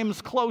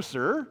 times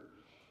closer,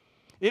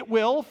 it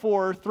will,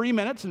 for 3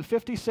 minutes and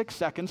 56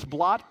 seconds,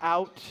 blot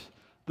out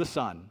the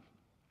sun.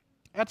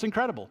 That's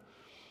incredible.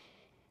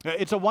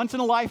 It's a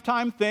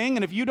once-in-a-lifetime thing,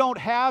 and if you don't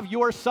have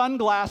your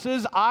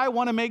sunglasses, I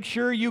want to make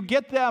sure you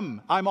get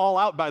them. I'm all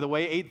out, by the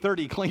way.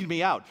 8:30 cleaned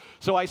me out.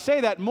 So I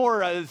say that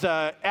more as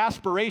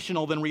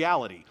aspirational than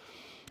reality,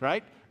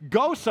 right?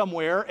 Go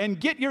somewhere and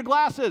get your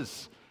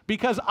glasses.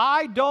 Because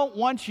I don't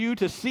want you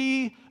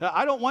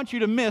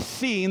to miss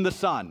seeing the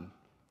sun.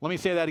 Let me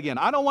say that again.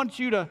 I don't want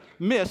you to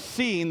miss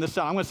seeing the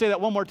sun. I'm going to say that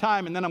one more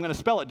time, and then I'm going to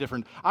spell it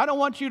different. I don't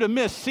want you to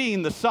miss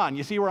seeing the sun.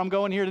 You see where I'm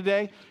going here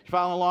today? You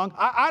following along?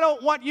 I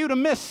don't want you to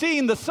miss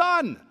seeing the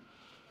sun.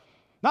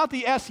 Not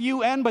the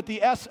S-U-N, but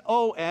the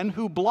S-O-N,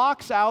 who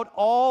blocks out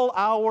all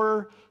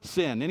our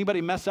sin. Anybody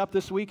mess up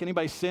this week?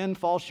 Anybody sin,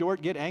 fall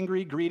short, get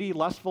angry, greedy,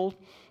 lustful,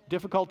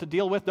 difficult to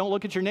deal with? Don't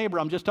look at your neighbor.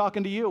 I'm just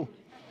talking to you.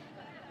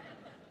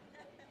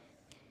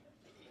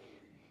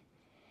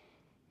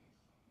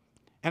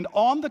 And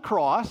on the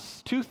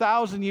cross,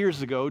 2,000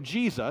 years ago,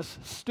 Jesus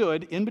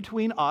stood in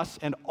between us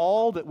and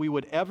all that we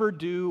would ever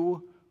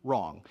do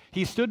wrong.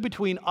 He stood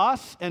between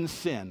us and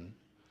sin.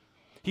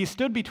 He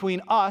stood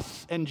between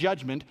us and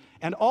judgment,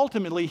 and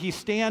ultimately he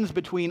stands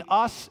between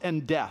us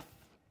and death.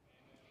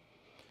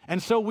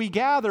 And so we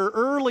gather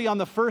early on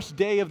the first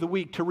day of the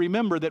week to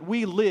remember that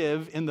we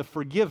live in the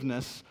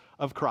forgiveness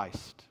of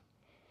Christ.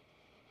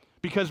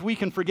 Because we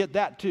can forget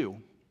that too.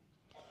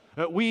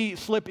 We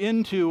slip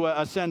into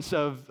a sense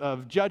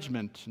of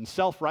judgment and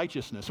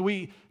self-righteousness.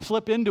 We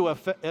slip into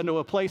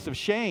a place of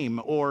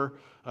shame or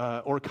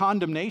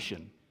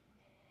condemnation.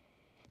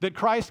 That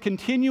Christ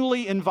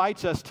continually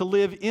invites us to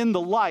live in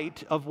the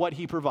light of what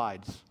he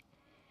provides.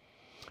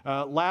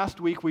 Last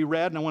week we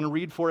read, and I want to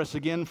read for us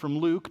again from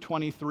Luke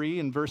 23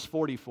 and verse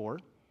 44.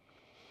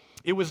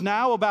 It was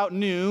now about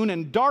noon,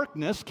 and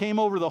darkness came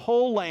over the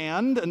whole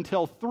land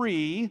until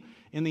 3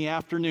 in the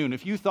afternoon.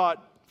 If you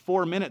thought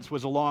 4 minutes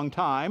was a long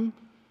time,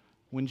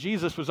 when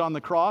Jesus was on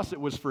the cross, it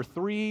was for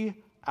 3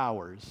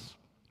 hours.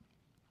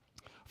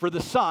 For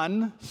the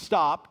sun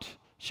stopped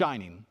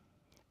shining,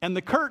 and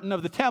the curtain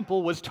of the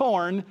temple was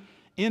torn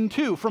in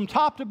two, from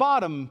top to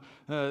bottom,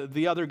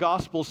 the other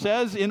gospel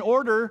says, in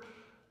order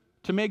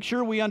to make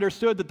sure we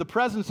understood that the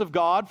presence of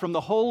God from the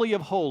Holy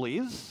of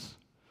Holies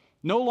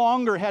no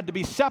longer had to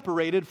be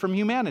separated from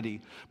humanity,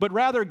 but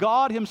rather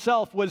God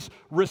himself was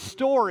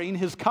restoring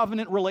his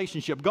covenant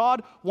relationship.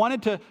 God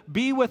wanted to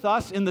be with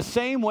us in the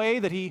same way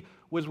that he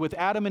was with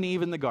Adam and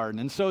Eve in the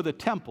garden, and so the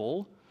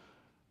temple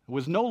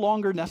was no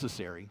longer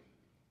necessary.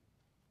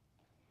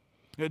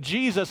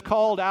 Jesus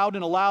called out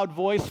in a loud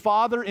voice,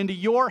 "Father, into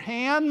your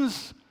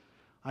hands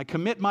I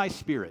commit my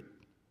spirit."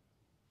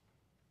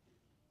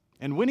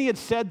 And when he had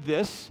said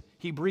this,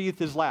 he breathed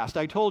his last.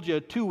 I told you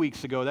 2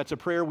 weeks ago that's a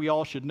prayer we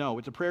all should know.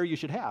 It's a prayer you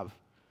should have.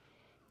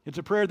 It's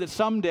a prayer that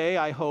someday,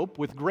 I hope,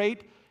 with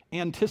great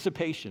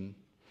anticipation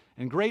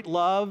and great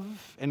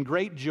love and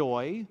great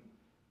joy,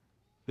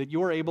 that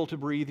you're able to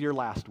breathe your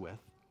last with.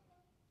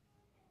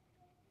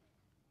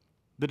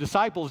 The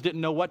disciples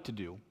didn't know what to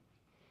do.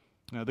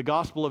 The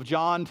Gospel of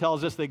John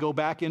tells us they go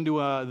back into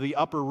the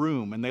upper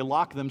room and they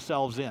lock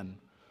themselves in.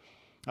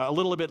 A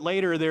little bit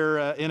later,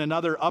 they're in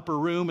another upper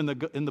room in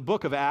the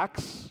book of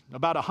Acts,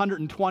 about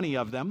 120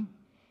 of them.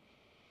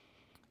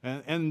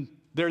 And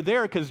they're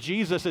there because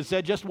Jesus had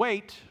said, just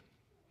wait.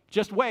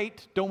 Just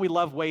wait. Don't we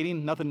love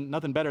waiting?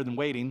 Nothing better than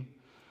waiting.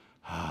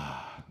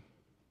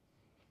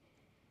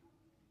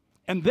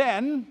 And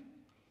then,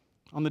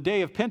 on the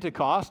day of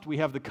Pentecost, we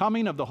have the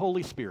coming of the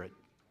Holy Spirit.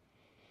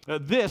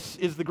 This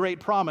is the great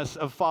promise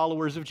of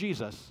followers of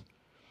Jesus.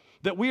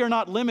 That we are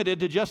not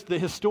limited to just the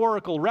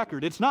historical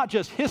record. It's not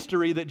just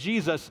history that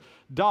Jesus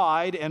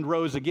died and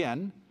rose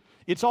again.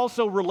 It's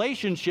also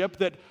relationship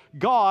that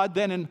God,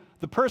 then in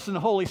the person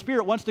of the Holy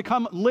Spirit, wants to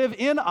come live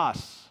in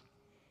us.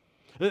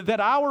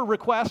 That our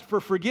request for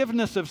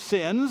forgiveness of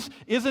sins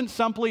isn't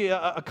simply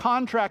a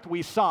contract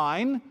we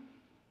sign.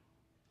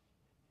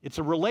 It's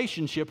a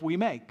relationship we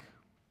make.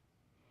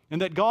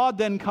 And that God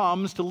then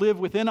comes to live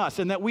within us,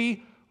 and that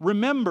we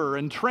remember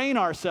and train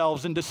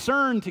ourselves and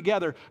discern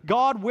together,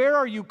 God, where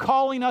are you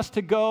calling us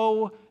to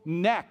go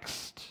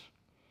next?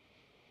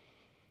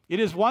 It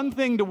is one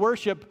thing to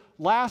worship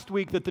last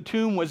week that the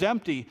tomb was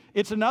empty.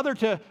 It's another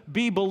to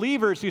be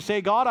believers who say,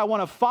 God, I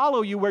want to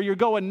follow you where you're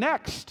going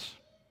next.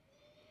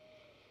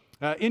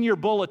 In your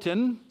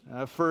bulletin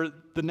for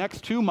the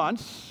next 2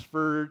 months,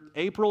 for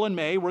April and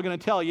May, we're going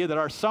to tell you that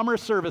our summer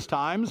service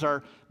times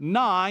are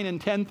 9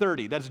 and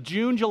 10:30. That's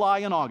June, July,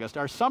 and August.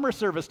 Our summer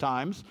service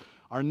times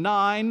are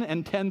 9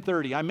 and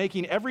 10:30. I'm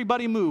making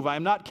everybody move. I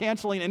am not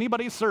canceling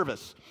anybody's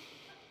service.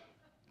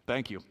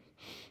 Thank you.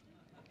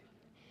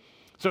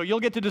 So you'll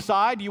get to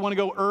decide, do you want to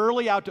go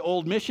early out to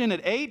Old Mission at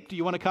 8? Do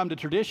you want to come to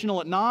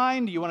traditional at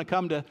 9? Do you want to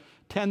come to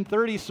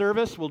 10:30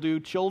 service? We'll do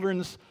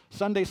children's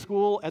Sunday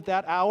school at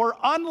that hour,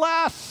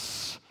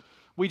 unless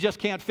we just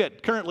can't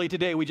fit. Currently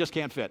today, we just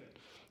can't fit.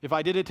 If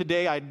I did it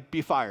today, I'd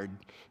be fired,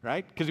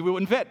 right? Because we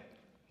wouldn't fit.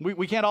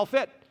 We can't all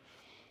fit.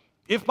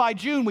 If by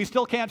June we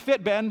still can't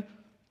fit, Ben,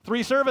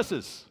 3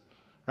 services,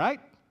 right?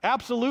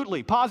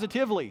 Absolutely,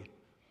 positively.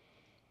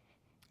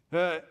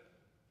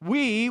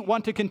 We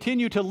want to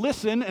continue to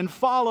listen and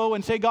follow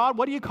and say, God,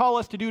 what do you call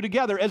us to do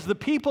together? As the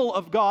people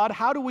of God,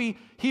 how do we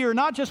hear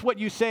not just what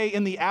you say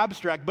in the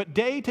abstract, but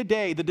day to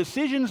day, the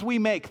decisions we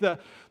make, the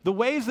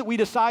ways that we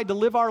decide to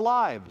live our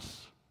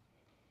lives?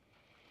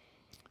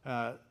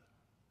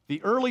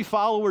 The early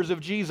followers of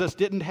Jesus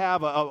didn't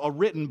have a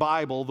written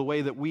Bible the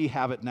way that we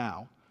have it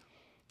now.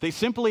 They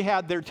simply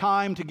had their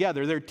time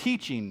together. They're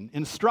teaching,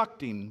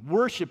 instructing,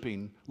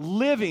 worshiping,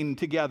 living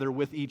together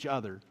with each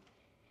other.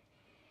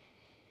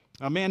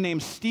 A man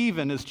named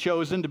Stephen is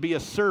chosen to be a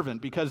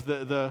servant because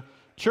the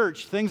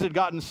church, things had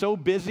gotten so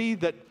busy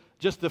that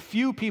just the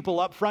few people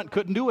up front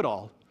couldn't do it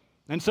all.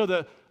 And so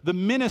the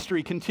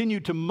ministry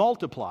continued to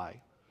multiply.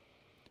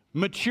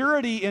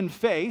 Maturity in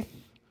faith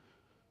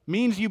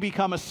means you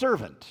become a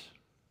servant.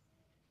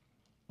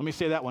 Let me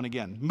say that one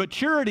again.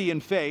 Maturity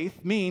in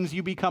faith means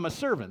you become a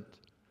servant.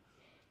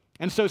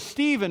 And so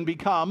Stephen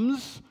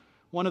becomes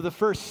one of the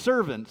first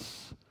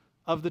servants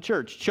of the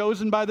church,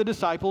 chosen by the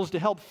disciples to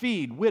help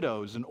feed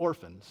widows and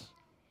orphans.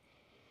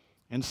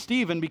 And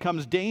Stephen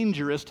becomes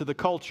dangerous to the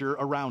culture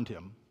around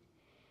him.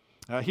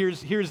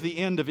 Here's the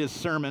end of his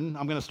sermon.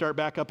 I'm going to start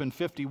back up in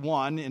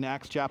 51 in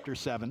Acts chapter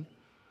 7.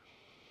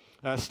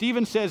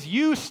 Stephen says,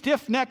 "You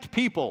stiff-necked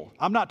people."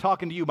 I'm not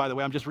talking to you, by the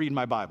way. I'm just reading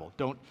my Bible.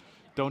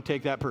 Don't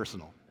take that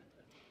personal.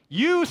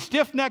 You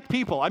stiff-necked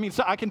people. I mean,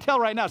 so I can tell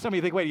right now, some of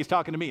you think, wait, he's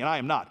talking to me, and I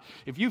am not.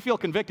 If you feel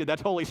convicted,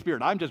 that's Holy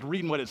Spirit. I'm just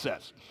reading what it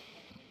says.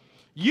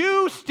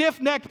 You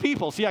stiff-necked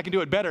people. See, I can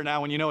do it better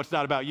now when you know it's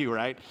not about you,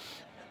 right?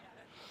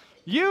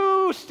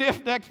 You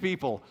stiff-necked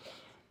people.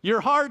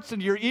 Your hearts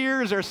and your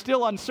ears are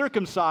still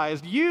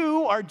uncircumcised.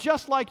 You are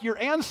just like your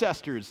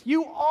ancestors.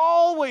 You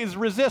always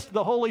resist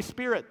the Holy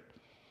Spirit.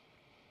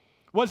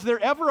 Was there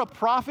ever a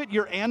prophet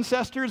your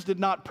ancestors did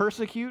not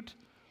persecute?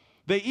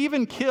 They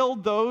even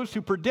killed those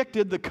who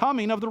predicted the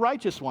coming of the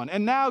righteous one.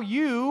 And now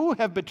you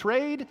have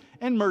betrayed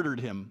and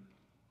murdered him.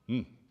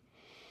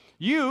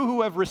 You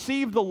who have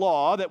received the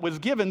law that was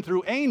given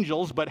through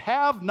angels but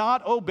have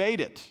not obeyed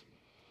it.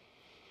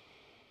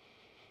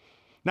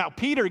 Now,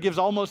 Peter gives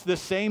almost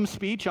this same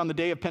speech on the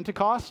day of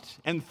Pentecost,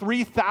 and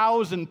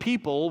 3,000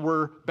 people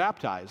were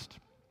baptized.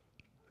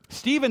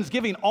 Stephen's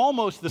giving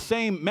almost the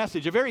same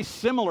message, a very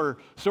similar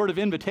sort of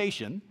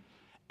invitation,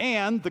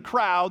 and the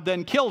crowd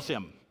then kills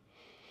him.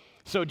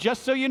 So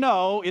just so you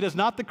know, it is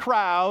not the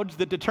crowds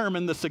that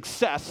determine the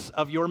success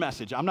of your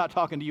message. I'm not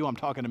talking to you, I'm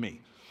talking to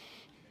me.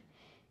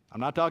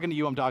 I'm not talking to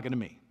you, I'm talking to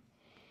me.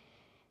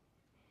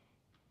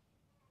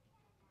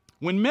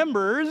 When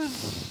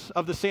members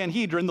of the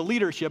Sanhedrin, the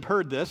leadership,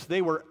 heard this,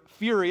 they were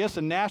furious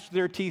and gnashed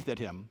their teeth at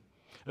him.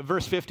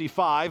 Verse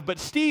 55, but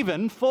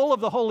Stephen, full of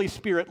the Holy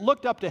Spirit,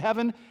 looked up to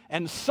heaven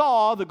and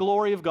saw the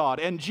glory of God,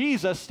 and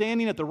Jesus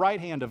standing at the right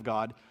hand of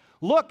God.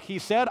 Look, he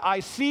said,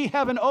 I see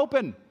heaven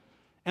open,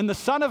 and the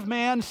Son of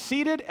Man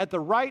seated at the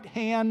right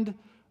hand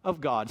of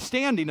God,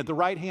 standing at the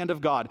right hand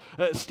of God.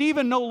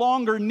 Stephen no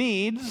longer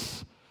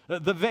needs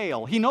the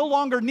veil. He no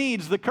longer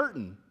needs the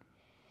curtain.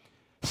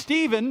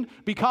 Stephen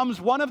becomes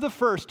one of the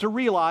first to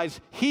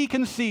realize he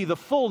can see the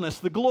fullness,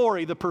 the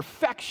glory, the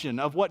perfection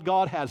of what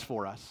God has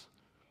for us.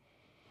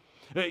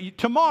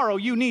 Tomorrow,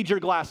 you need your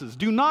glasses.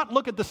 Do not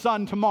look at the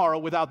sun tomorrow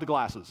without the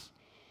glasses.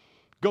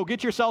 Go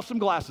get yourself some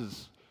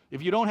glasses.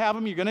 If you don't have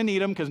them, you're going to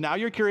need them because now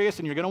you're curious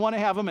and you're going to want to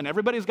have them, and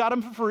everybody's got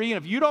them for free.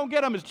 And if you don't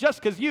get them, it's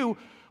just because you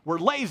were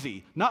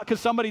lazy, not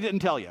because somebody didn't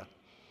tell you.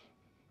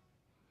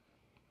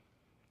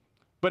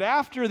 But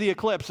after the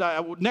eclipse,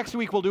 next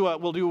week we'll do a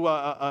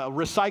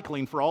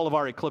recycling for all of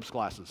our eclipse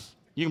glasses.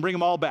 You can bring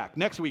them all back.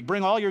 Next week,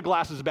 bring all your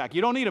glasses back.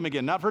 You don't need them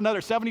again. Not for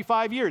another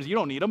 75 years. You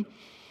don't need them.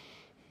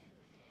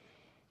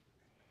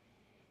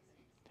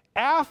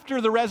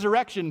 After the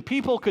resurrection,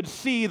 people could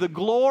see the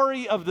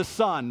glory of the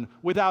sun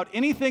without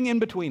anything in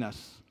between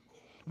us.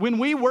 When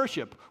we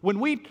worship, when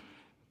we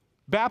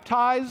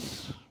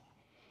baptize,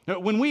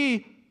 when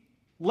we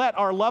let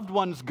our loved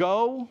ones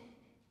go,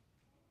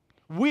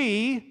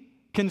 we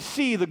can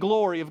see the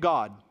glory of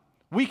God.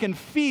 We can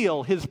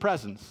feel his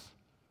presence.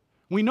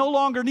 We no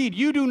longer need,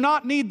 you do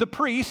not need the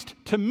priest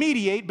to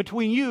mediate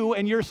between you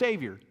and your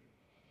Savior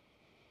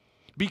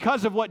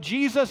because of what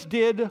Jesus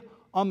did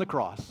on the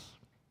cross.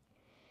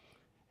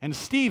 And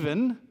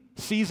Stephen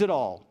sees it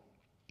all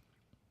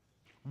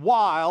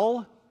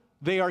while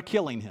they are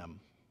killing him.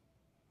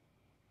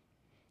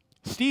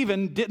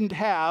 Stephen didn't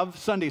have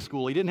Sunday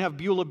school. He didn't have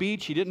Beulah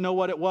Beach. He didn't know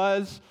what it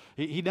was.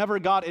 He never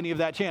got any of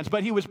that chance.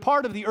 But he was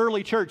part of the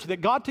early church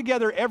that got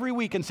together every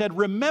week and said,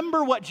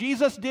 remember what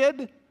Jesus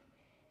did?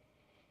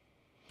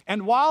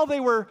 And while they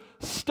were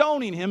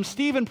stoning him,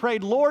 Stephen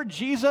prayed, Lord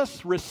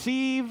Jesus,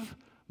 receive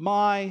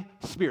my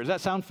spirit. Does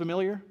that sound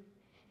familiar?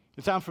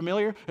 It sound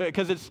familiar?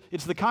 Because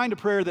it's the kind of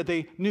prayer that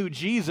they knew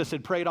Jesus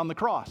had prayed on the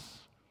cross.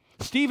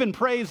 Stephen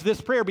prays this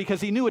prayer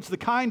because he knew it's the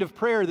kind of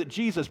prayer that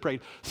Jesus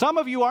prayed. Some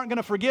of you aren't going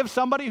to forgive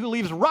somebody who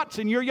leaves ruts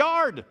in your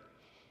yard.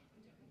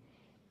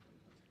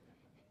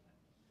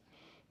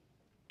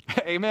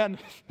 Amen.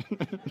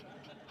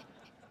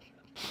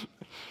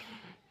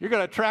 You're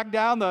going to track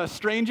down the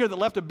stranger that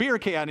left a beer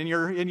can in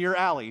your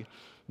alley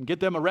and get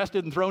them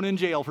arrested and thrown in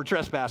jail for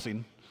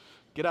trespassing.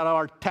 Get out of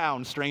our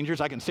town, strangers.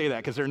 I can say that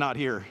because they're not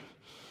here.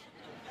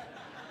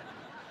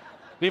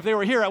 If they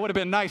were here, I would have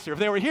been nicer. If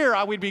they were here,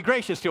 I would be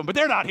gracious to them. But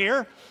they're not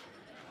here.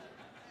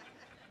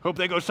 Hope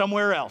they go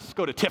somewhere else.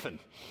 Go to Tiffin.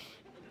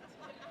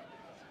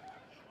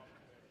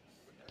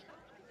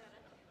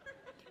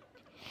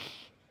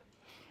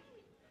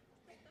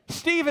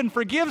 Stephen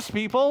forgives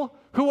people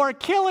who are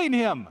killing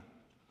him.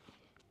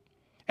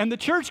 And the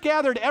church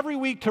gathered every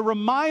week to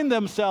remind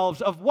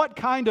themselves of what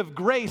kind of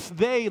grace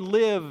they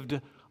lived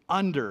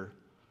under.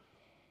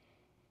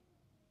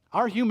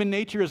 Our human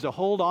nature is to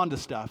hold on to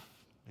stuff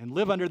and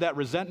live under that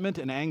resentment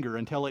and anger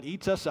until it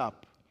eats us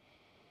up.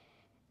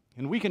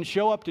 And we can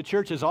show up to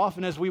church as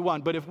often as we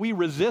want, but if we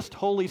resist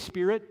Holy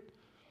Spirit,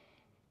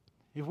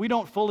 if we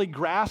don't fully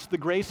grasp the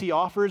grace he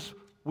offers,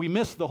 we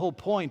miss the whole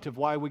point of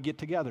why we get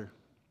together.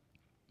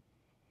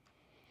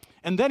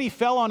 And then he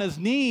fell on his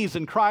knees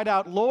and cried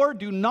out, Lord,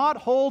 do not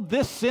hold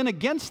this sin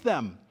against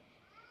them.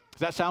 Does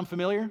that sound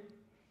familiar?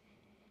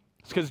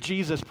 It's because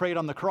Jesus prayed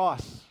on the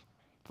cross.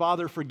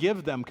 Father,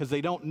 forgive them because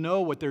they don't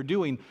know what they're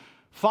doing.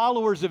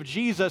 Followers of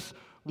Jesus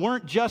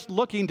weren't just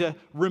looking to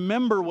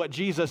remember what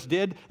Jesus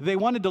did, they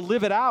wanted to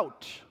live it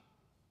out.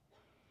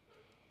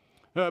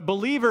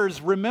 Believers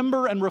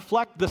remember and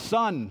reflect the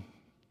Son.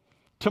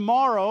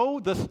 Tomorrow,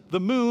 the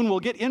moon will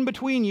get in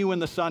between you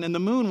and the sun, and the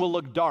moon will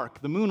look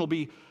dark. The moon will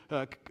be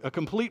a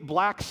complete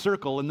black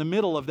circle in the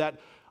middle of that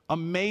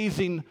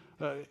amazing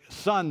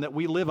sun that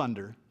we live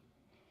under.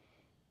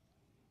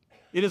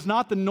 It is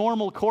not the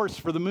normal course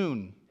for the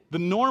moon. The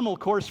normal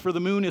course for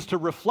the moon is to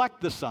reflect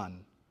the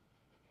sun.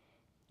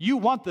 You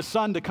want the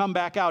sun to come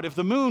back out. If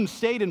the moon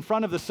stayed in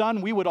front of the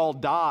sun, we would all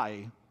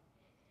die.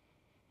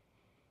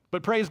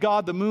 But praise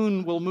God, the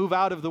moon will move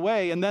out of the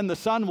way, and then the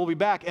sun will be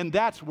back, and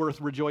that's worth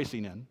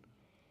rejoicing in.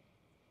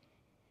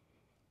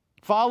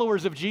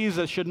 Followers of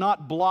Jesus should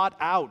not blot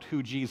out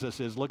who Jesus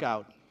is. Look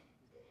out.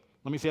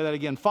 Let me say that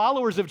again.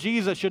 Followers of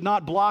Jesus should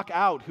not block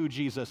out who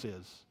Jesus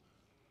is.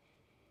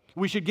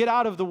 We should get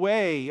out of the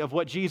way of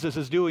what Jesus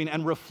is doing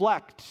and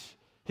reflect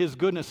his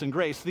goodness and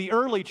grace. The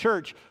early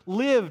church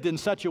lived in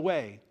such a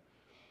way.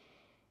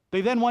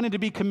 They then wanted to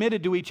be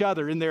committed to each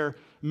other in their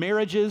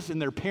marriages, in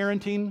their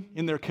parenting,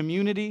 in their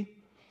community.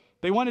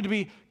 They wanted to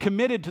be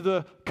committed to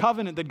the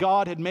covenant that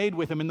God had made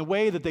with them in the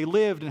way that they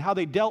lived and how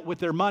they dealt with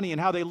their money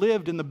and how they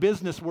lived in the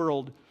business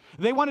world.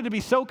 They wanted to be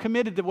so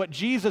committed to what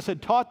Jesus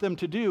had taught them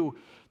to do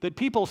that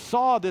people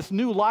saw this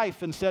new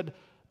life and said,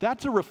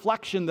 that's a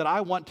reflection that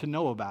I want to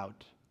know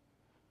about.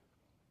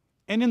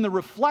 And in the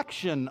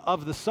reflection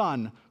of the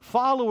Son,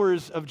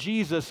 followers of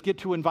Jesus get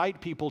to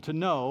invite people to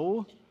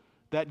know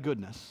that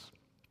goodness.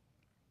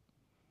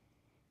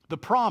 The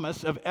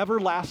promise of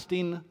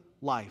everlasting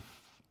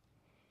life.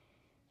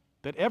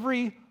 That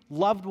every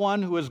loved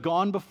one who has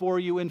gone before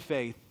you in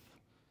faith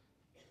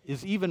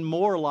is even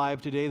more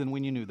alive today than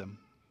when you knew them.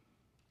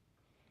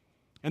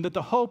 And that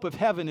the hope of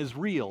heaven is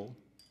real.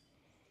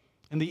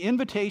 And the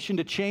invitation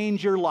to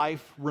change your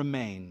life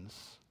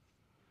remains.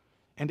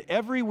 And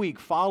every week,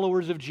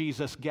 followers of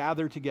Jesus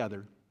gather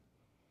together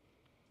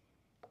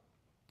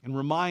and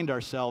remind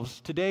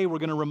ourselves. Today, we're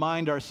going to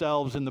remind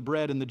ourselves in the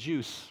bread and the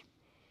juice.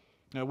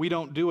 Now, we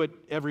don't do it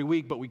every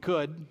week, but we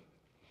could.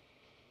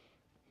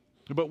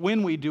 But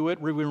when we do it,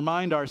 we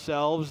remind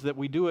ourselves that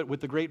we do it with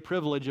the great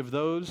privilege of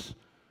those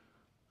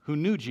who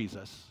knew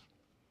Jesus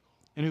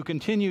and who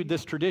continued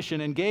this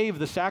tradition and gave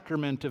the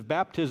sacrament of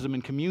baptism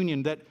and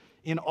communion, that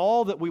in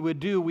all that we would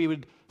do, we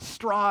would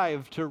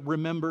strive to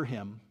remember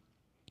him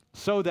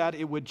so that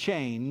it would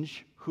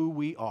change who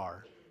we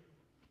are.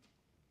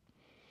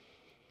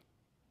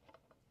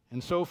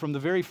 And so from the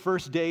very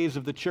first days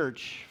of the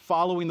church,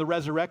 following the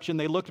resurrection,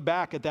 they looked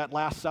back at that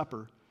Last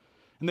Supper.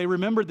 And they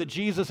remembered that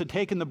Jesus had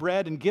taken the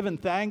bread and given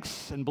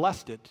thanks and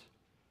blessed it.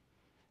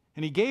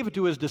 And he gave it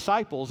to his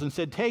disciples and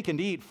said, "Take and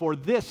eat, for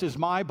this is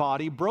my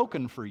body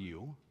broken for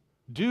you.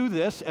 Do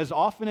this as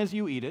often as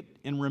you eat it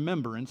in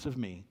remembrance of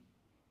me."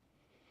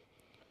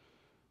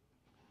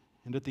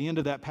 And at the end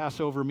of that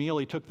Passover meal,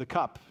 he took the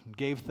cup and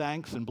gave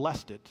thanks and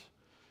blessed it,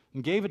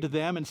 and gave it to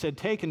them and said,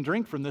 "Take and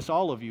drink from this,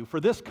 all of you, for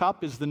this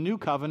cup is the new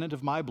covenant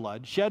of my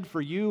blood, shed for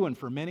you and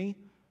for many,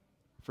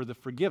 for the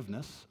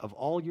forgiveness of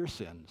all your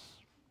sins.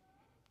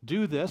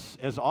 Do this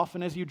as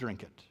often as you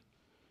drink it,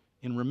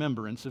 in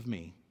remembrance of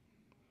me."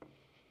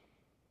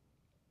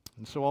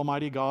 And so,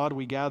 Almighty God,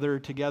 we gather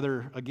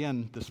together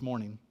again this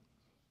morning,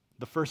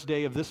 the first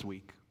day of this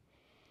week,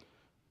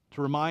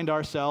 to remind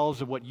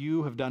ourselves of what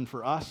you have done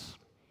for us,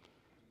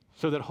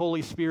 so that,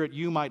 Holy Spirit,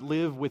 you might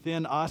live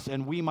within us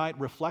and we might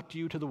reflect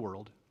you to the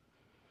world.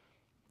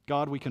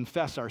 God, we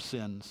confess our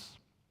sins,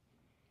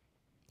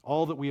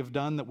 all that we have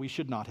done that we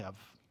should not have,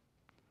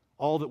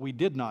 all that we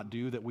did not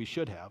do that we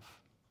should have.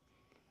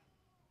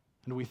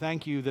 And we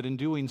thank you that in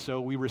doing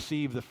so we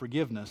receive the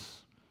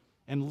forgiveness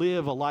and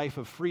live a life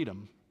of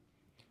freedom.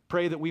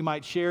 Pray that we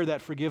might share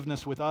that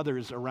forgiveness with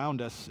others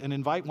around us and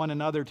invite one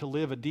another to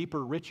live a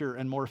deeper, richer,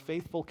 and more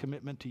faithful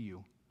commitment to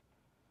you.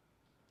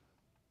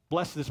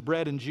 Bless this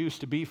bread and juice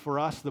to be for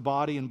us the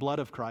body and blood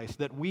of Christ,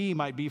 that we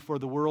might be for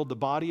the world the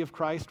body of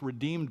Christ,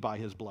 redeemed by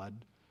his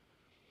blood.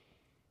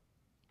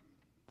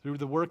 Through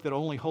the work that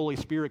only Holy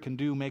Spirit can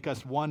do, make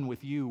us one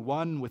with you,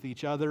 one with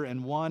each other,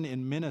 and one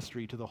in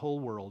ministry to the whole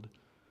world,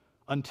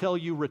 until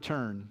you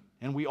return,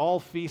 and we all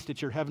feast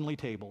at your heavenly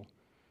table,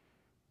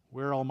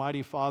 where,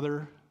 Almighty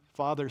Father,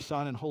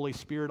 Son, and Holy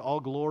Spirit,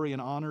 all glory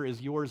and honor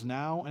is yours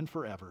now and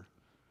forever.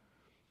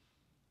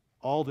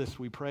 All this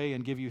we pray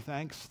and give you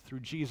thanks through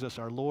Jesus,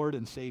 our Lord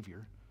and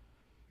Savior.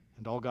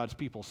 And all God's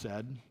people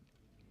said,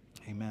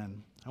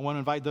 amen. I want to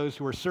invite those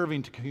who are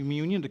serving to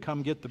communion to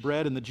come get the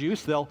bread and the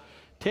juice. They'll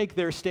take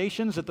their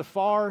stations at the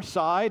far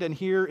side and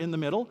here in the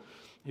middle.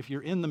 If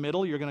you're in the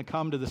middle, you're going to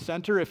come to the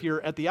center. If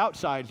you're at the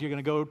outsides, you're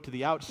going to go to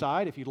the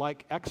outside. If you'd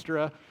like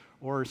extra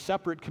or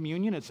separate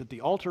communion, it's at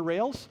the altar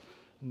rails.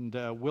 And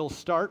we'll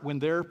start when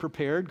they're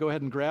prepared. Go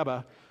ahead and grab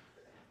a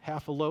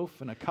half a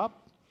loaf and a cup.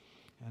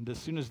 And as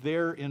soon as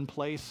they're in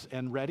place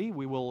and ready,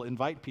 we will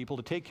invite people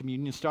to take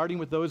communion, starting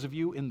with those of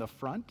you in the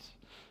front,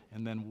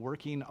 and then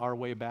working our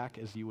way back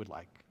as you would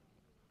like.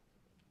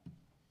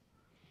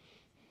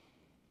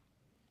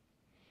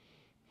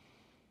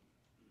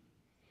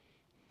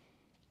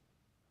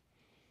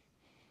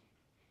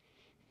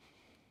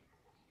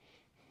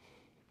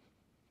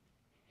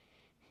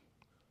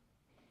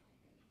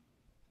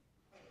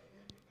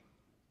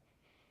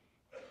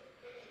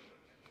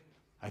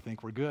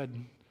 think we're good,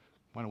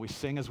 why don't we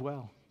sing as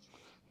well?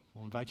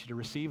 We'll invite you to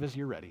receive as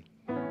you're ready.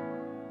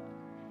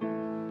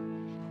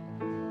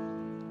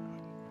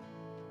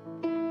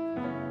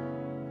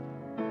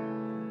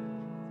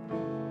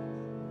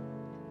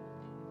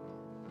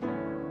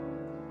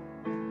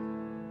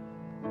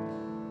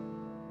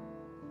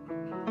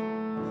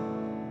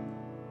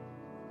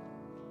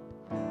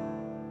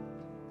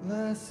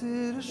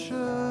 Blessed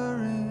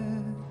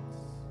assurance,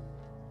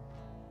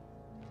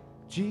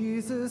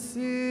 Jesus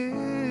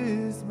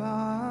is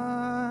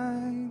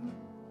mine.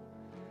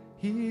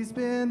 He's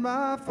been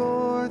my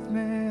fourth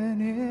man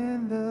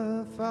in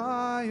the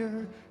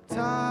fire,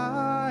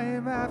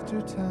 time after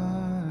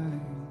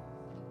time.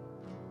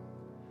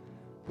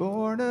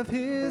 Born of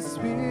His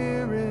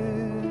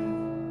Spirit,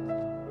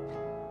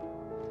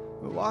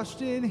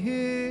 washed in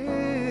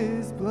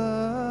His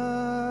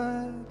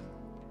blood.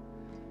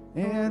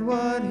 And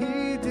what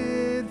He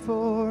did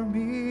for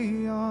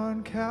me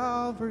on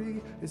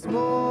Calvary is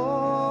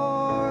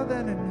more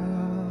than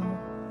enough.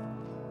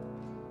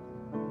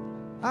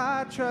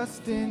 I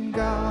trust in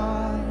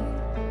God,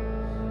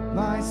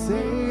 my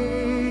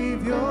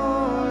Savior,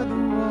 the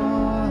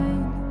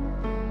one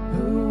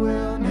who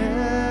will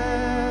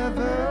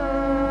never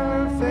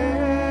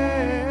fail.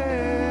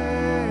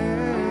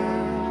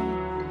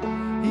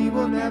 He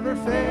will never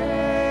fail.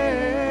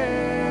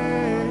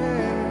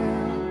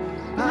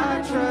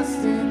 Trust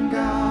in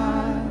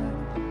God,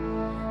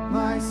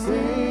 my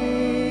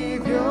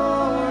Savior,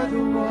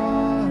 the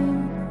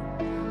one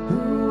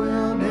who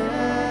will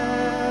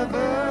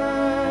never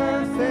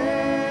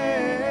fail.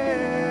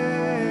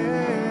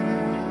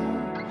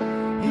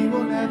 He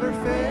will never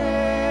fail.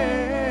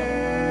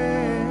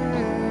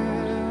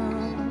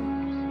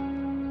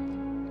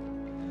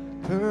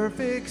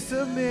 Perfect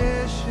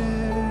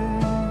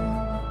submission,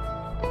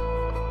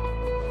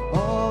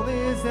 all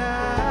is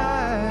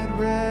at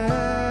rest.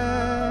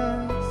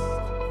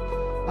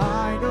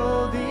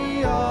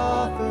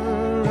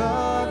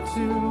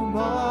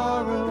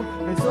 Tomorrow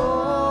has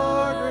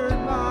ordered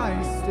my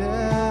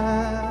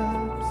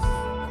steps.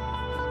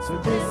 So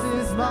this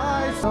is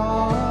my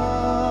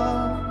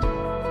song.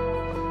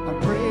 I'm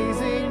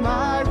praising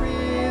my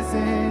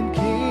risen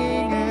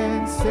King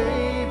and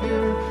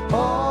Savior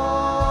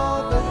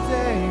all the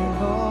day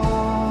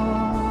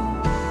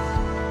long.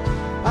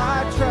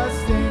 I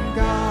trust in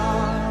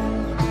God,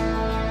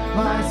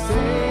 my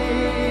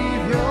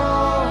Savior,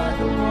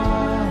 the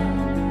one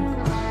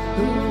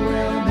who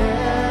will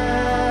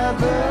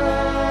never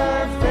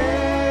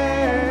fail.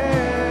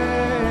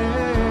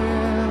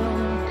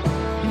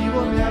 He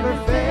will never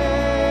fail.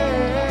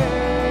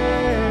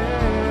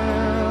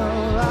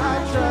 I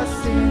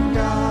trust in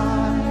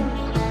God,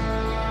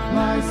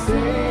 my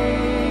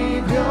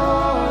Savior,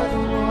 the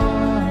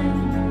one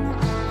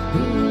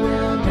who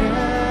will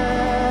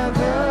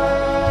never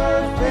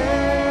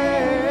fail.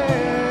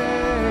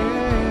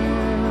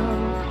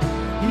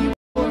 He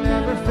will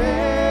never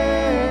fail.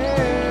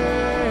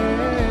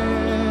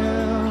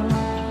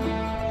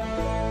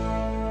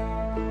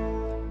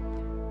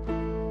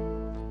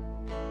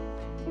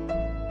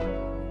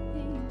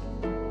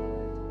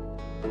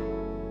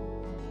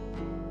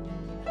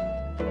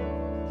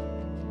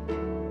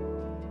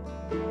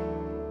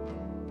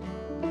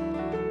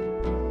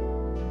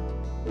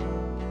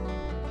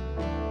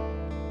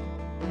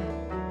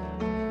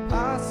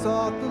 I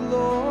sought the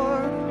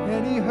Lord,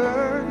 and He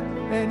heard,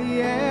 and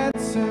He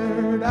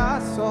answered. I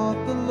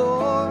sought the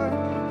Lord,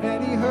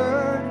 and He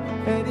heard,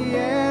 and He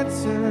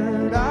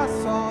answered. I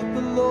sought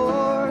the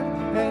Lord,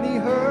 and He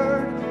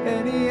heard,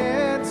 and He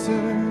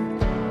answered.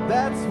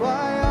 That's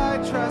why I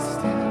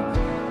trust Him.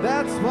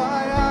 That's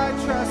why I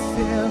trust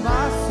Him.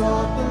 I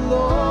sought the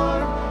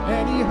Lord,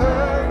 and He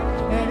heard,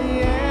 and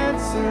He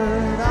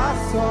answered. I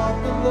sought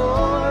the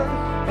Lord,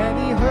 and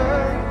He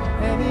heard,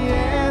 and He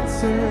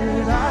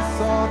answered. I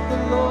sought the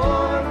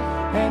Lord,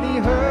 and He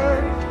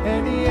heard,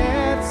 and He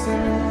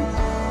answered.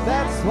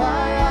 That's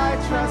why I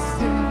trust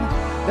Him.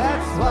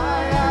 That's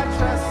why I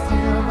trust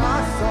Him. I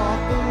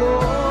sought the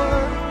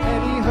Lord,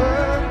 and He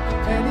heard,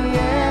 and He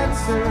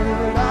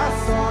answered. I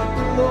sought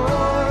the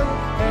Lord,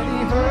 and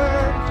He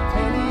heard,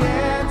 and He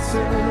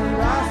answered.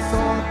 I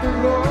sought the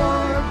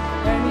Lord,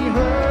 and He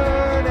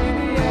heard, and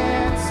He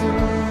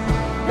answered.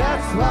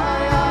 That's why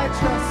I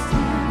trust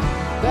Him.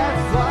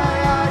 That's why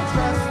I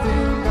trust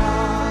in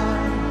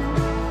God,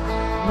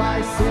 my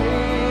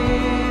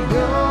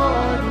Savior,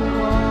 the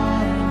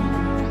one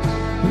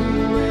who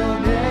will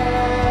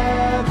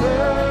never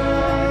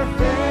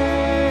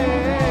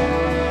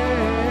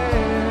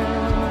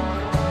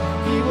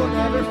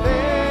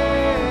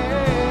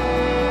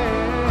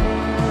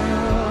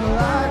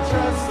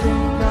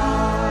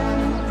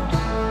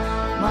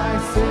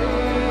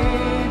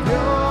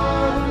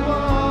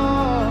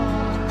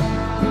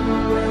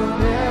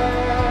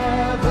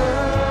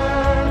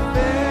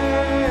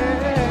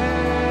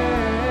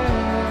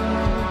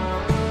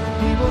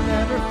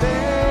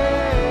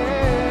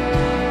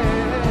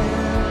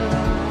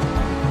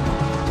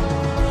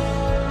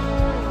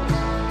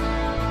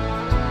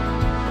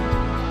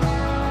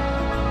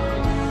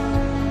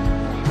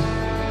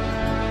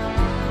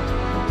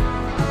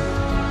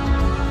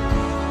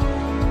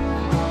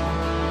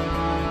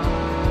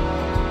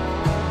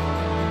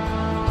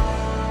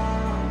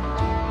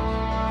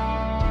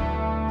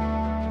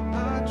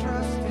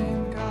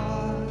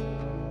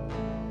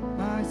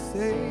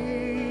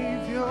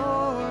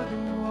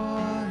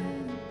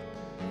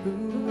who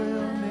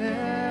will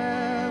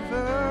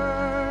never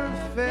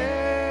fail.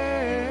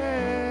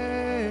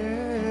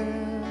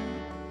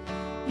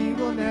 He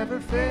will never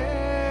fail.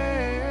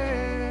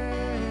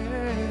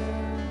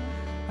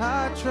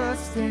 I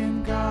trust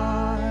in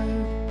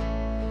God,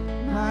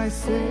 my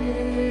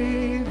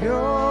Savior,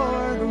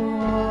 the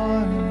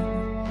one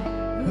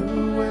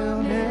who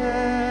will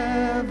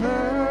never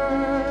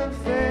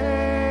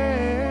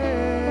fail.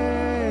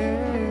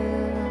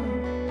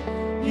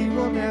 He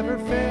will never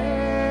fail.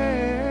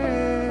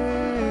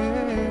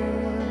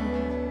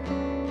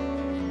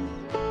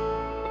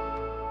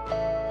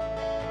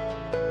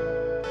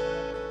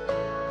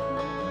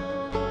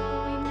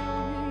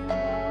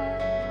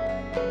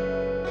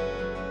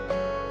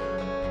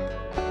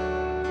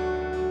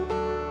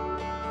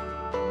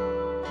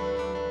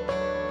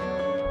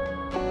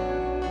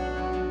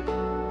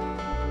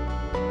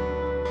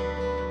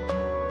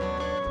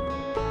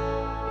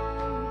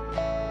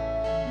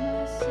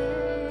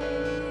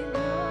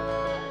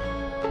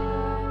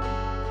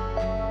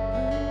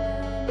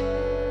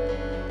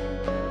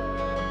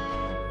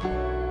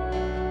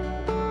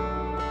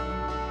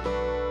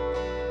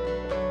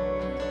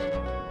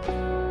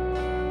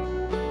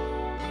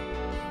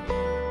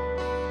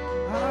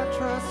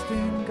 Trust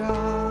in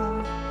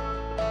God,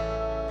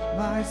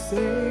 my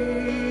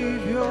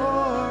Savior,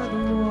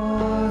 the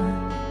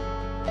one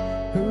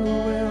who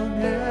will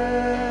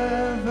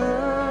never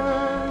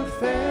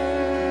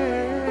fail.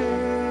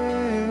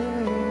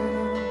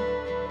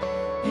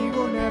 He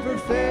will never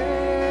fail.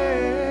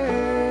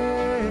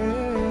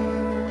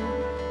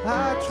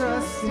 I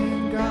trust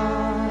in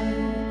God,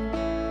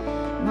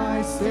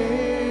 my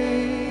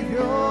Savior,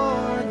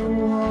 the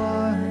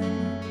one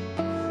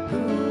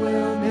who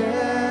will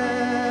never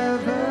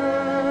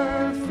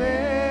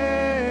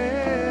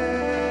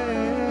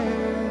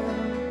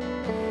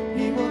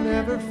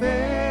never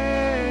fail.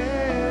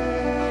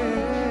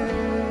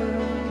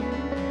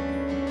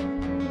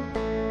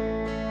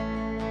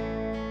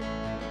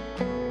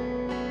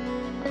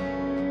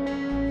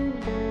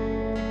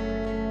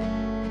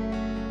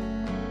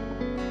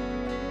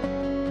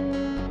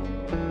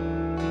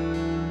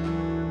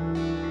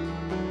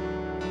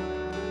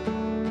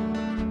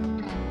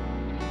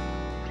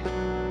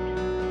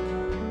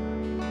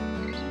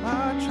 I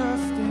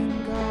trust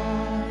in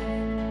God,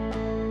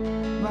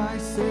 my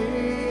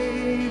Savior,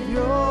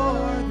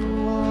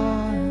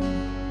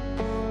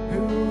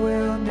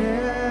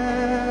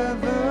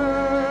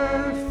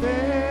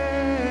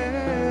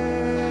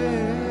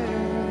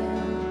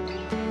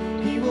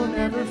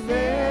 never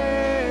fail.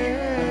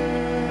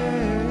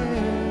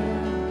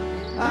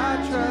 I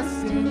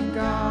trust in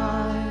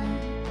God,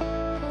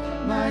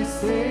 my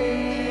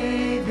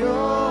Savior,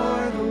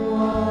 the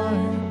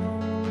one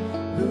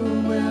who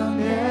will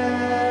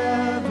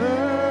never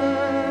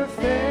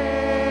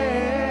fail.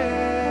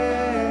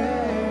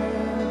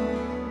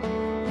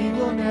 He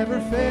will never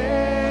fail.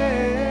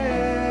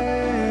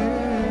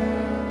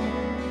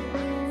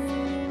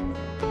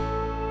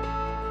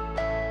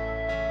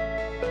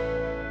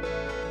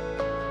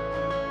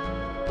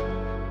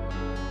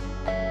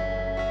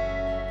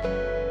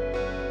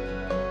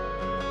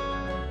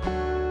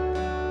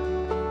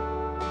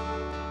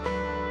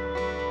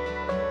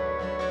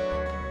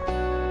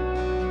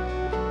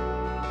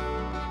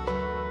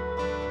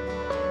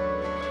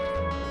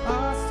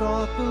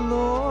 Sought the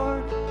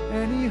Lord,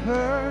 and He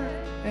heard,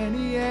 and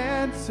He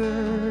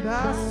answered.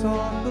 I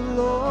sought the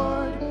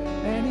Lord,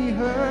 and He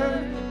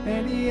heard,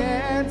 and He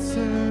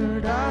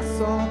answered. I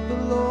sought the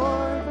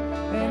Lord,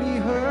 and He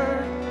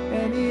heard,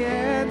 and He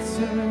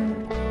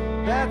answered.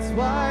 That's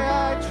why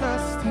I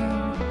trust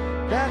Him.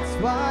 That's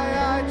why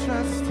I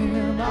trust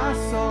Him. I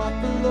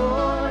sought the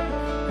Lord,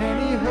 and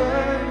He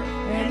heard,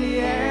 and He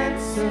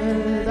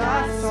answered.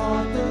 I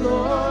sought the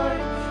Lord,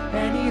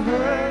 and He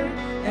heard,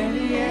 and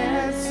He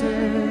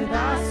answered.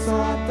 I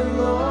sought the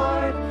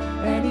Lord,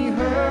 and He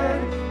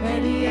heard,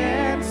 and He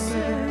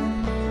answered.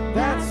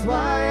 That's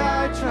why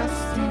I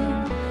trust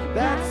Him.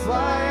 That's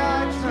why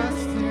I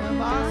trust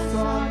Him. I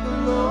sought the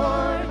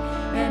Lord,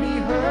 and He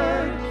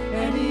heard,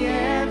 and He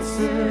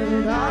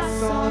answered. I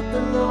sought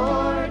the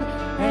Lord,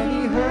 and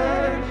He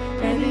heard,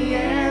 and He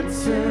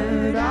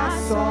answered. I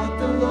sought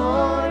the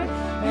Lord,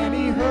 and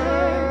He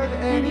heard,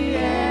 and He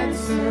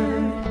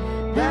answered.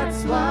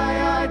 That's why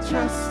I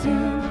trust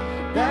Him.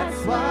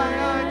 That's why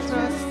I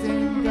trust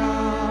in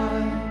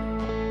God,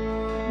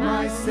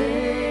 my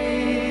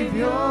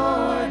Savior,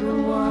 the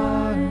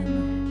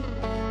one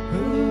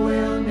who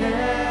will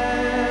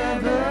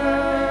never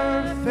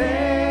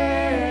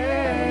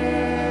fail.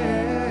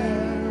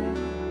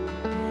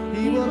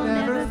 He will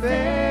never fail.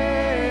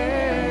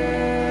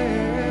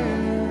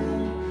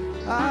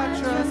 I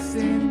trust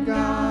in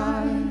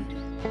God,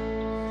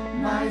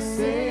 my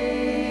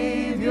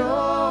Savior,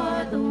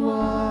 the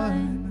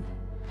one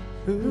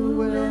who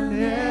will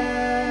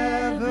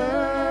never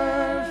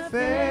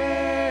fail.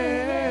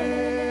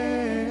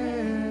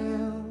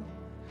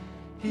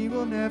 He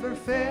will never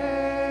fail.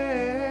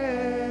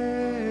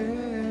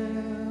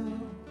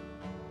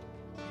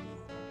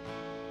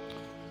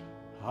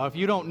 If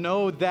you don't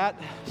know that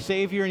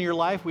Savior in your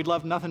life, we'd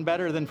love nothing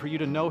better than for you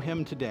to know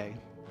him today.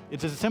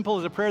 It's as simple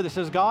as a prayer that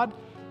says, God,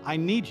 I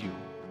need you.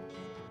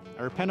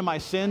 I repent of my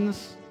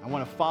sins. I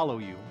want to follow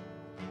you.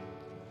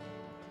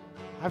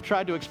 I've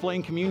tried to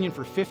explain communion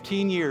for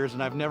 15 years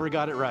and I've never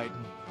got it right.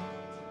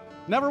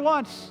 Never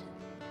once.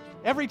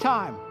 Every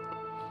time.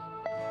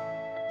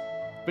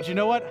 But you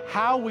know what?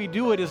 How we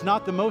do it is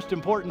not the most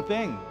important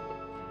thing.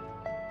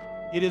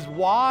 It is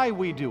why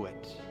we do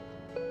it.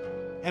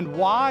 And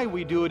why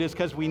we do it is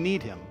because we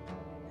need him.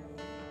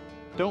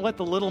 Don't let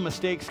the little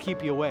mistakes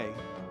keep you away.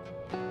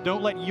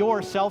 Don't let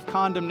your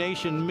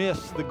self-condemnation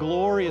miss the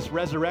glorious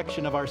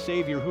resurrection of our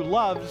Savior who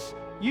loves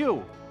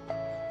you.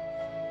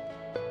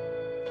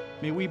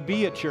 May we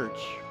be a church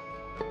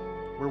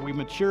where we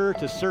mature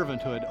to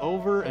servanthood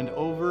over and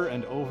over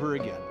and over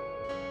again.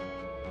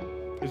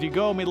 As you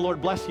go, may the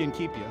Lord bless you and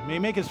keep you. May he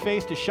make his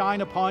face to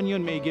shine upon you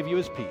and may he give you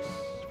his peace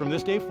from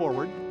this day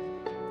forward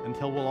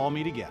until we'll all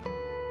meet again.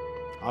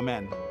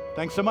 Amen.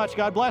 Thanks so much.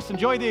 God bless.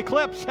 Enjoy the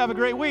eclipse. Have a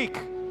great week.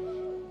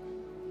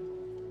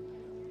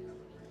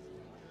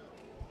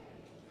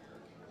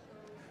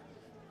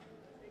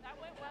 That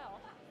went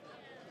well.